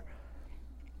for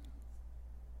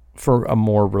a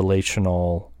more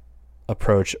relational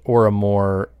approach, or a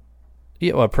more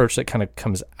approach that kind of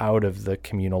comes out of the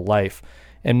communal life.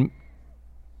 And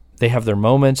they have their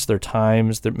moments, their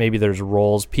times, maybe there's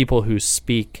roles, people who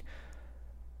speak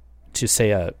to,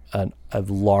 say, a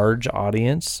large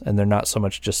audience, and they're not so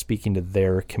much just speaking to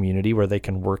their community where they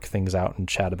can work things out and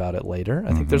chat about it later.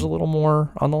 I think there's a little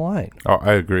more on the line. Oh,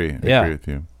 I agree. I agree with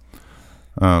you.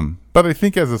 But I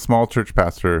think as a small church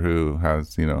pastor who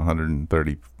has,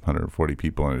 130, 140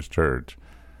 people in his church,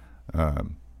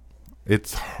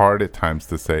 it's hard at times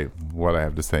to say what I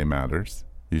have to say matters.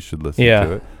 You should listen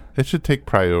to it. It should take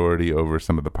priority over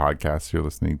some of the podcasts you're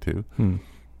listening to.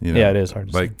 It is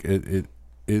hard to say.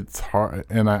 it's hard,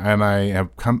 and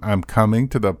I'm coming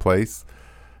to the place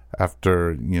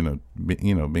after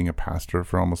being a pastor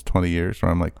for almost 20 years,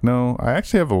 where I'm like, no, I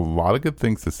actually have a lot of good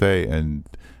things to say, and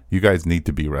you guys need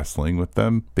to be wrestling with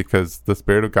them because the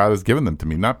Spirit of God has given them to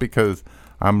me, not because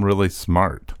I'm really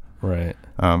smart. Right.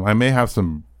 I may have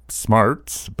some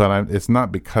smarts, but it's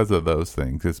not because of those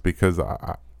things. It's because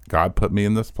God put me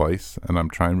in this place, and I'm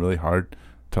trying really hard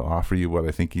to offer you what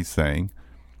I think He's saying,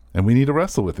 and we need to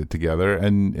wrestle with it together.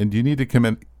 And you need to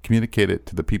communicate it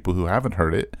to the people who haven't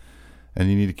heard it, and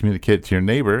you need to communicate it to your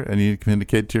neighbor, and you need to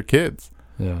communicate it to your kids.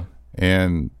 Yeah.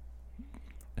 And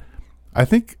I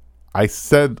think I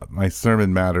said my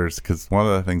sermon matters because one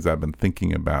of the things I've been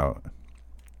thinking about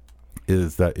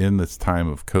is that in this time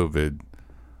of COVID,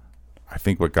 I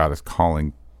think what God is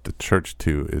calling the church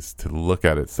to is to look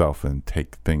at itself and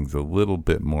take things a little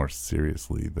bit more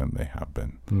seriously than they have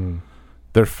been.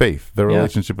 Their faith, their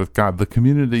relationship with God, the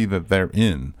community that they're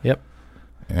in,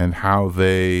 and how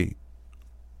they,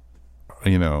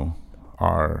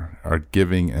 are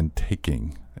giving and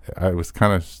taking. I was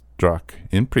kind of struck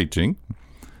in preaching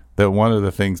that one of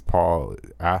the things Paul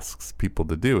asks people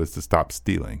to do is to stop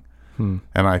stealing. And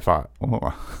I thought,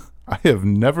 I have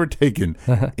never taken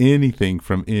anything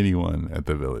from anyone at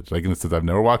the Village. Like, in instance, I've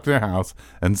never walked in their house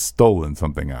and stolen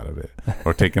something out of it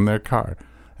or taken their car.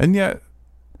 And yet,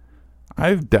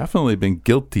 I've definitely been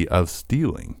guilty of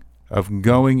stealing, of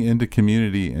going into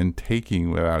community and taking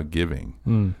without giving.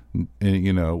 And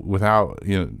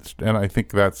I think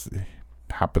that's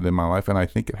happened in my life, and I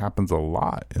think it happens a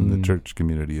lot in the church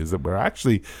community, is that we're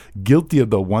actually guilty of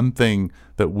the one thing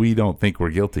that we don't think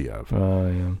we're guilty of.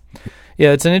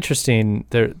 Yeah, it's an interesting,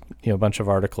 a bunch of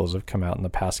articles have come out in the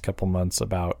past couple months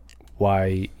about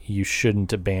why you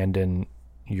shouldn't abandon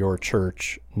your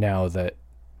church now that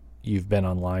you've been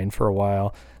online for a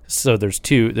while. So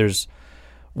there's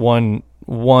one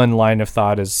line of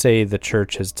thought is, say the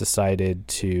church has decided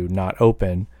to not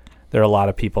open. There are a lot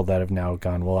of people that have now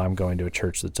gone, well, I'm going to a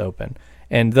church that's open.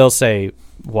 And they'll say,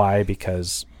 why?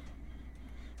 Because,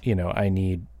 I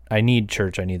need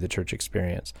church. I need the church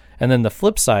experience. And then the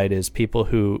flip side is people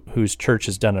whose church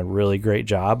has done a really great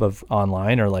job of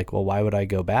online are like, well, why would I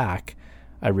go back?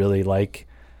 I really like,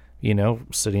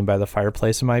 sitting by the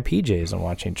fireplace in my PJs and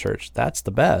watching church. That's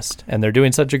the best. And they're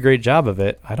doing such a great job of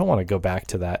it. I don't want to go back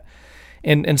to that.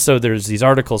 And so there's these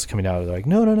articles coming out. They're like,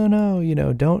 no,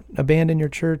 don't abandon your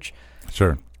church.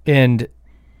 Sure. And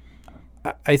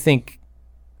I think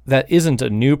that isn't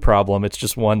a new problem. It's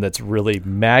just one that's really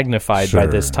magnified by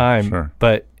this time,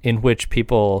 but in which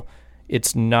people,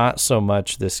 it's not so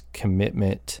much this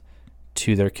commitment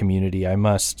to their community. I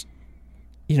must,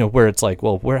 where it's like,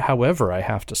 well, however I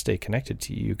have to stay connected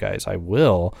to you guys, I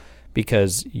will,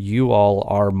 because you all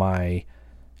are my,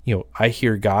 I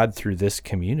hear God through this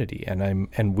community,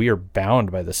 and we are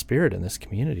bound by the Spirit in this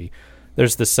community.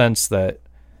 There's the sense that,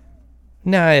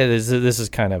 this is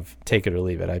kind of take it or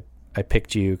leave it. I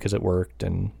picked you because it worked,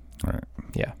 and right.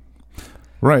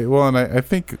 Well, and I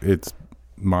think it's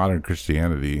modern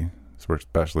Christianity,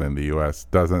 especially in the U.S.,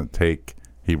 doesn't take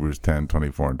Hebrews 10,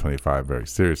 24, and 25 very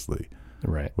seriously.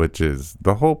 Right. Which is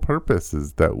the whole purpose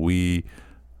is that we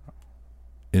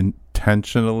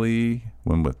intentionally,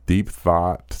 when with deep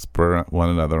thought, spur one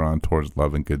another on towards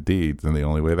love and good deeds. And the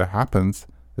only way that happens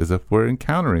is if we're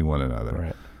encountering one another.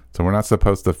 Right. So we're not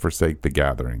supposed to forsake the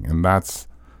gathering. And that's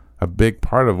a big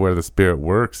part of where the Spirit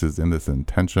works, is in this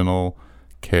intentional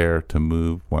care to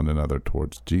move one another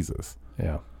towards Jesus.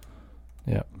 Yeah.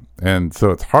 Yeah. And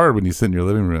so it's hard when you sit in your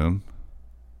living room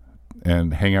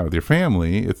and hang out with your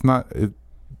family. It's not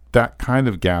that kind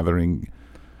of gathering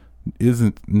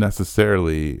isn't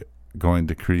necessarily going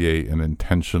to create an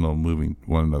intentional moving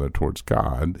one another towards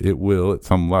God. It will at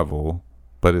some level,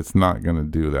 but it's not going to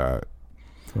do that.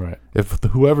 Right. If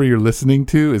whoever you're listening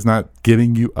to is not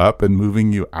getting you up and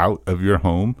moving you out of your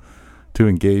home to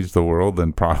engage the world,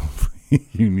 then probably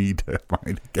you need to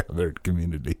find a gathered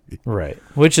community. Right.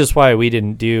 Which is why we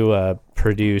didn't do a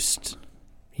produced,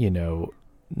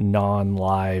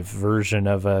 non-live version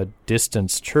of a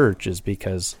distance church, is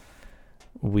because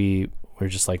we're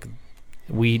just like,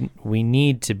 we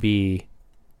need to be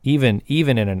even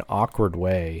in an awkward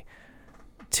way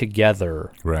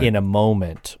together in a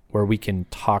moment where we can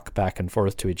talk back and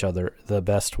forth to each other the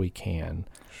best we can.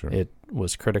 Sure. It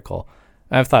was critical.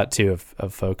 I've thought too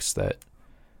of folks that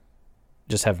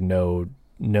just have no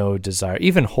desire,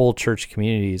 even whole church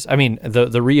communities. I mean,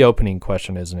 the reopening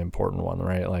question is an important one,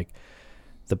 right? Like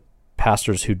the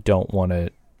pastors who don't want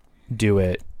to do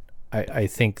it, I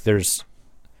think there's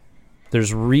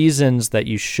reasons that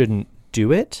you shouldn't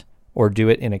do it, or do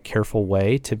it in a careful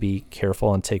way to be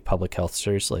careful and take public health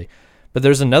seriously. But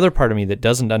there's another part of me that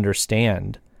doesn't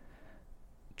understand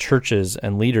churches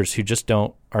and leaders who just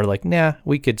are like, nah,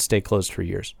 we could stay closed for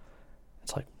years.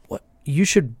 It's like, what? You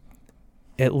should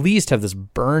at least have this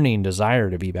burning desire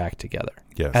to be back together.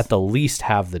 Yes. At the least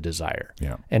have the desire.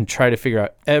 Yeah. And try to figure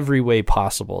out every way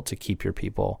possible to keep your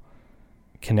people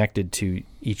connected to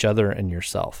each other and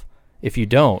yourself. If you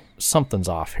don't, something's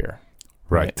off here.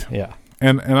 Right. Yeah.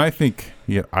 And I think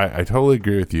I totally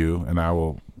agree with you, and I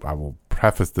will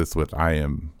preface this with I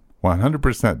am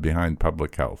 100% behind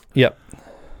public health. Yep.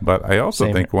 But I also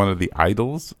Same think here. one of the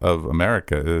idols of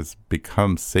America has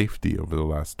become safety over the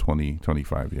last 20,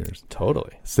 25 years.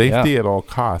 Totally. Safety at all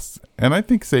costs. And I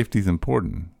think safety is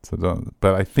important.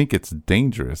 But I think it's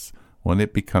dangerous when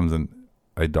it becomes an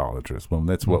idolatrous, when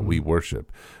that's what we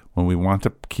worship, when we want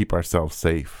to keep ourselves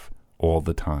safe all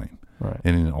the time. Right.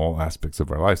 And in all aspects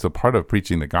of our life. So part of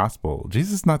preaching the gospel,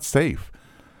 Jesus is not safe.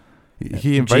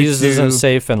 He invites Jesus you, isn't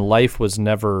safe, and life was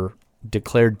never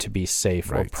declared to be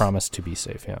safe or Right. promised to be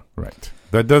safe. Yeah. Right.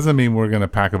 That doesn't mean we're going to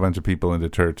pack a bunch of people into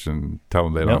church and tell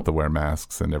them they don't Nope. have to wear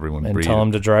masks and everyone And breathe. tell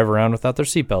them to drive around without their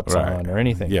seatbelts Right. on or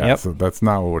anything. Yeah, Yep. so that's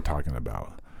not what we're talking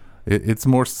about. It's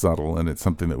more subtle, and it's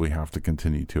something that we have to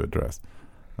continue to address.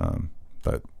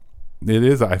 But it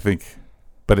is, I think,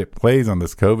 but it plays on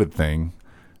this COVID thing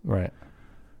Right.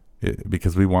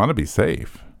 because we want to be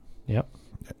safe. Yep.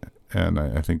 And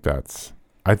I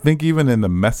think even in the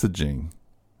messaging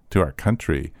to our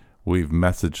country, we've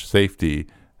messaged safety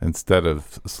instead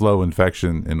of slow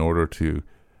infection in order to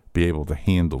be able to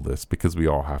handle this, because we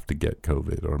all have to get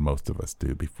COVID, or most of us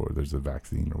do, before there's a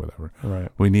vaccine or whatever. Right.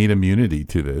 We need immunity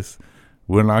to this.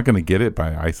 We're not going to get it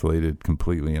by isolated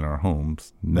completely in our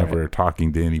homes, never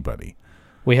talking to anybody.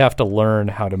 We have to learn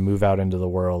how to move out into the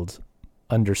world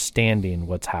understanding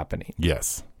what's happening.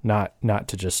 Yes. Not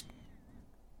to just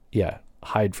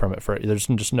hide from it there's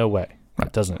just no way.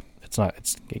 Right.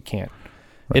 It can't.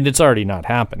 Right. And it's already not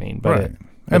happening, but right.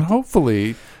 And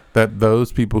hopefully that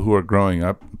those people who are growing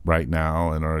up right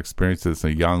now and are experiencing this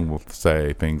young will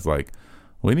say things like,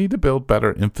 we need to build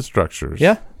better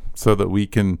infrastructures so that we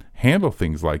can handle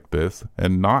things like this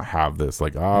and not have this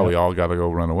like, we all got to go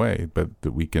run away, but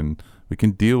that we can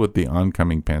deal with the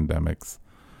oncoming pandemics.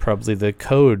 Probably the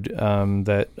code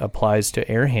that applies to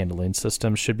air handling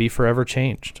systems should be forever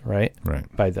changed, right?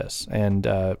 Right. By this. And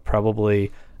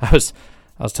probably I was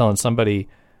telling somebody,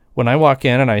 when I walk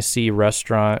in and I see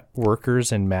restaurant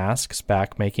workers in masks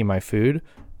back making my food,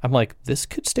 I'm like, this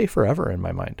could stay forever in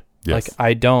my mind. Yes.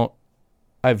 Like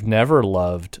I've never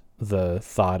loved the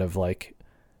thought of like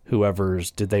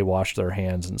did they wash their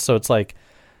hands? And so it's like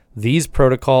these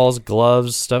protocols,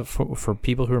 gloves, stuff for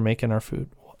people who are making our food.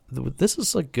 This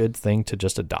is a good thing to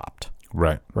just adopt.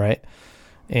 Right. Right.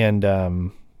 And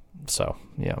so,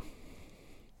 yeah.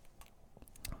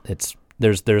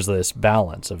 There's this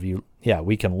balance of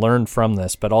we can learn from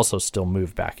this, but also still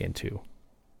move back into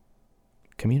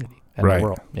community and the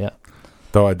world. Yeah.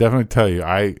 Though I definitely tell you,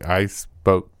 I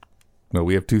spoke,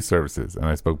 we have 2 services, and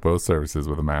I spoke both services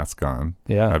with a mask on.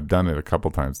 Yeah. I've done it a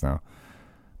couple times now.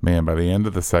 Man, by the end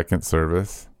of the second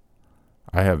service,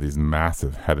 I have these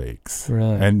massive headaches.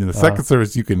 Really? And in the second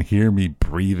service, you can hear me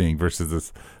breathing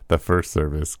versus the first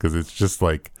service, because it's just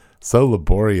like so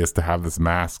laborious to have this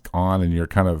mask on, and you're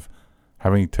kind of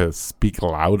having to speak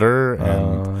louder,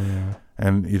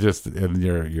 and you just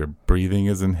your breathing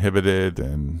is inhibited,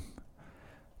 and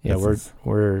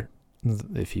we're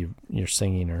if you're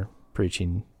singing or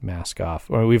preaching mask off,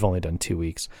 or we've only done 2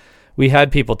 weeks. We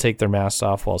had people take their masks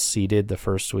off while seated the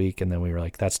first week, and then we were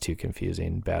like, that's too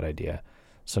confusing, bad idea.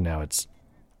 So now it's,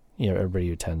 everybody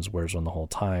who attends wears one the whole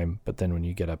time, but then when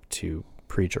you get up to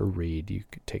preach or read, you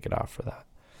could take it off for that.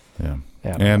 Yeah.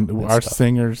 And our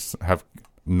singers have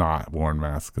not worn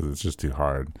masks because it's just too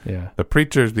hard. Yeah. The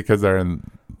preachers, because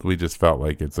we just felt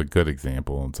like it's a good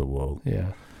example, and so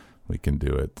we can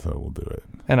do it, so we'll do it.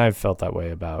 And I've felt that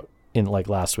way about, in like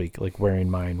last week, like wearing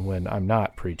mine when I'm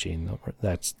not preaching.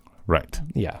 That's right.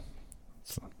 Yeah.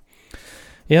 So.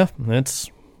 Yeah, it's.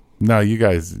 No, you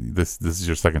guys, this is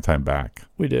your second time back.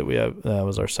 We did. That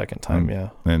was our second time. Yeah.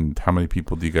 And how many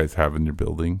people do you guys have in your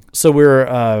building? So we're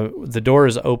the door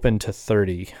is open to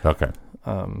 30. Okay.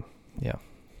 Yeah.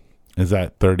 Is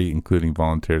that 30 including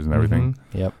volunteers and everything?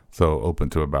 Mm-hmm. Yep. So open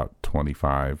to about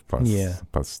 25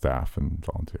 plus staff and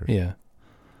volunteers. Yeah.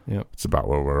 Yep. It's about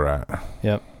where we're at.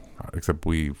 Yep. Except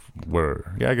I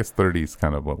guess 30 is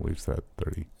kind of what we've said.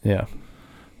 30. Yeah.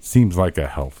 Seems like a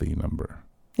healthy number.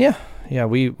 Yeah. Yeah.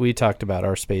 We talked about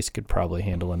our space could probably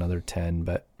handle another 10,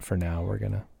 but for now we're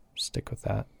going to stick with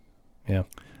that. Yeah.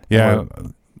 Yeah.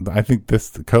 I think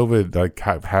this COVID, like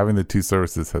having the 2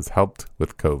 services has helped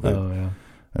with COVID. Oh, yeah.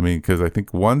 I mean, because I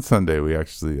think one Sunday I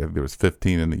think there was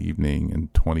 15 in the evening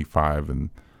and 25 in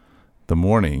the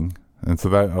morning. And so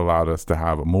that allowed us to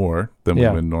have more than we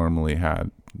would normally had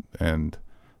and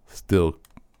still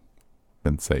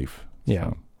been safe.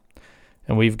 Yeah. So.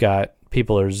 And we've got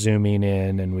people are zooming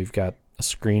in and we've got a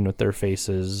screen with their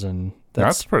faces and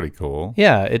that's pretty cool.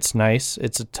 Yeah, it's nice.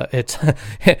 It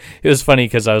was funny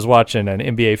because I was watching an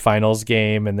NBA Finals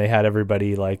game and they had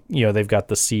everybody like, they've got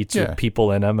the seats with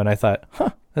people in them. And I thought,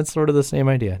 that's sort of the same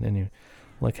idea. And you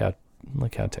look how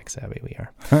tech savvy we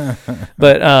are.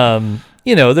 But,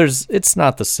 it's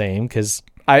not the same because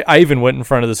I even went in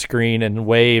front of the screen and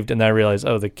waved and then I realized,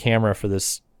 the camera for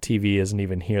this TV isn't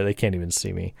even here. They can't even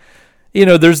see me.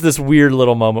 There's this weird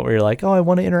little moment where you're like, I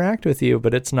want to interact with you,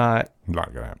 but it's not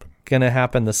going to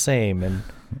happen the same. And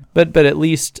but at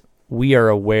least we are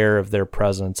aware of their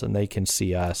presence and they can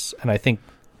see us. And I think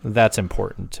that's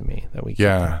important to me that we can.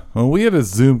 Yeah. Well, we had a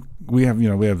Zoom. We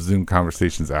have Zoom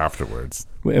conversations afterwards,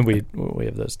 and we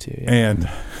have those too. Yeah. And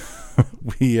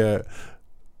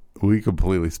we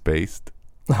completely spaced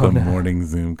the morning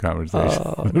Zoom conversation.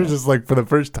 It was just like for the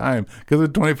first time because there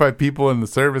were 25 people in the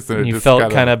service, and you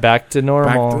felt kind of back to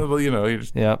normal. You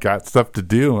just got stuff to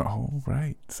do. Oh,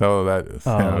 right. So that. It's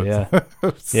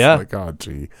like, oh,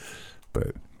 gee,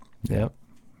 but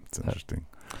it's interesting.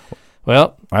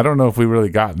 Well, I don't know if we really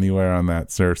got anywhere on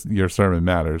that. Your sermon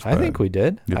matters. I think we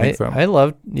did. You think so? I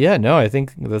loved. Yeah, no, I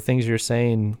think the things you're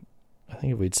saying. I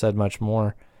think if we'd said much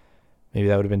more, maybe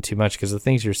that would have been too much because the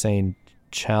things you're saying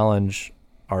challenge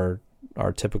our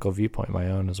typical viewpoint, my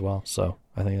own as well. So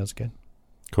I think that's good.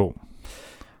 Cool.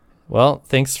 Well,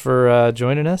 thanks for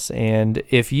joining us. And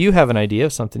if you have an idea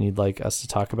of something you'd like us to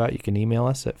talk about, you can email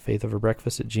us at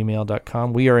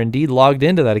faithoverbreakfast@gmail.com. We are indeed logged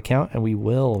into that account, and we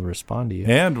will respond to you.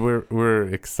 And we're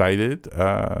excited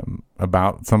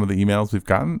about some of the emails we've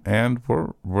gotten, and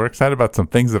we're excited about some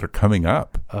things that are coming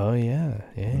up. Oh, yeah.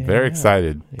 Very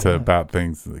excited about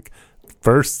things like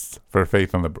first for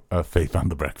Faith on the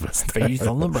Breakfast. Faith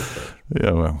on the Breakfast.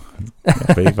 Yeah, well,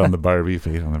 Faith on the Barbie,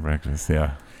 Faith on the Breakfast,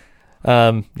 yeah.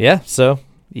 So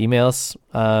email us.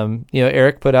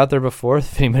 Eric put out there before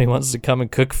if anybody wants to come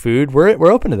and cook food,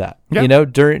 we're open to that. Yeah.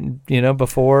 During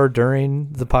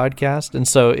during the podcast. And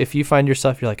so if you find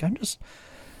yourself, you're like,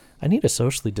 I need a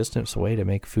socially distanced way to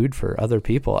make food for other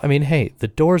people. I mean, hey, the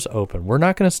door's open. We're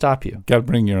not going to stop you. Got to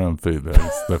bring your own food, though.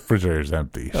 The refrigerator's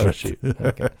empty. Oh, shoot.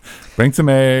 Okay. Bring some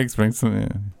eggs. Bring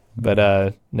some.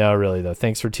 But no, really, though.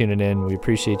 Thanks for tuning in. We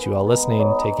appreciate you all listening,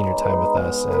 taking your time with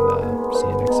us, and see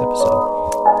you next episode.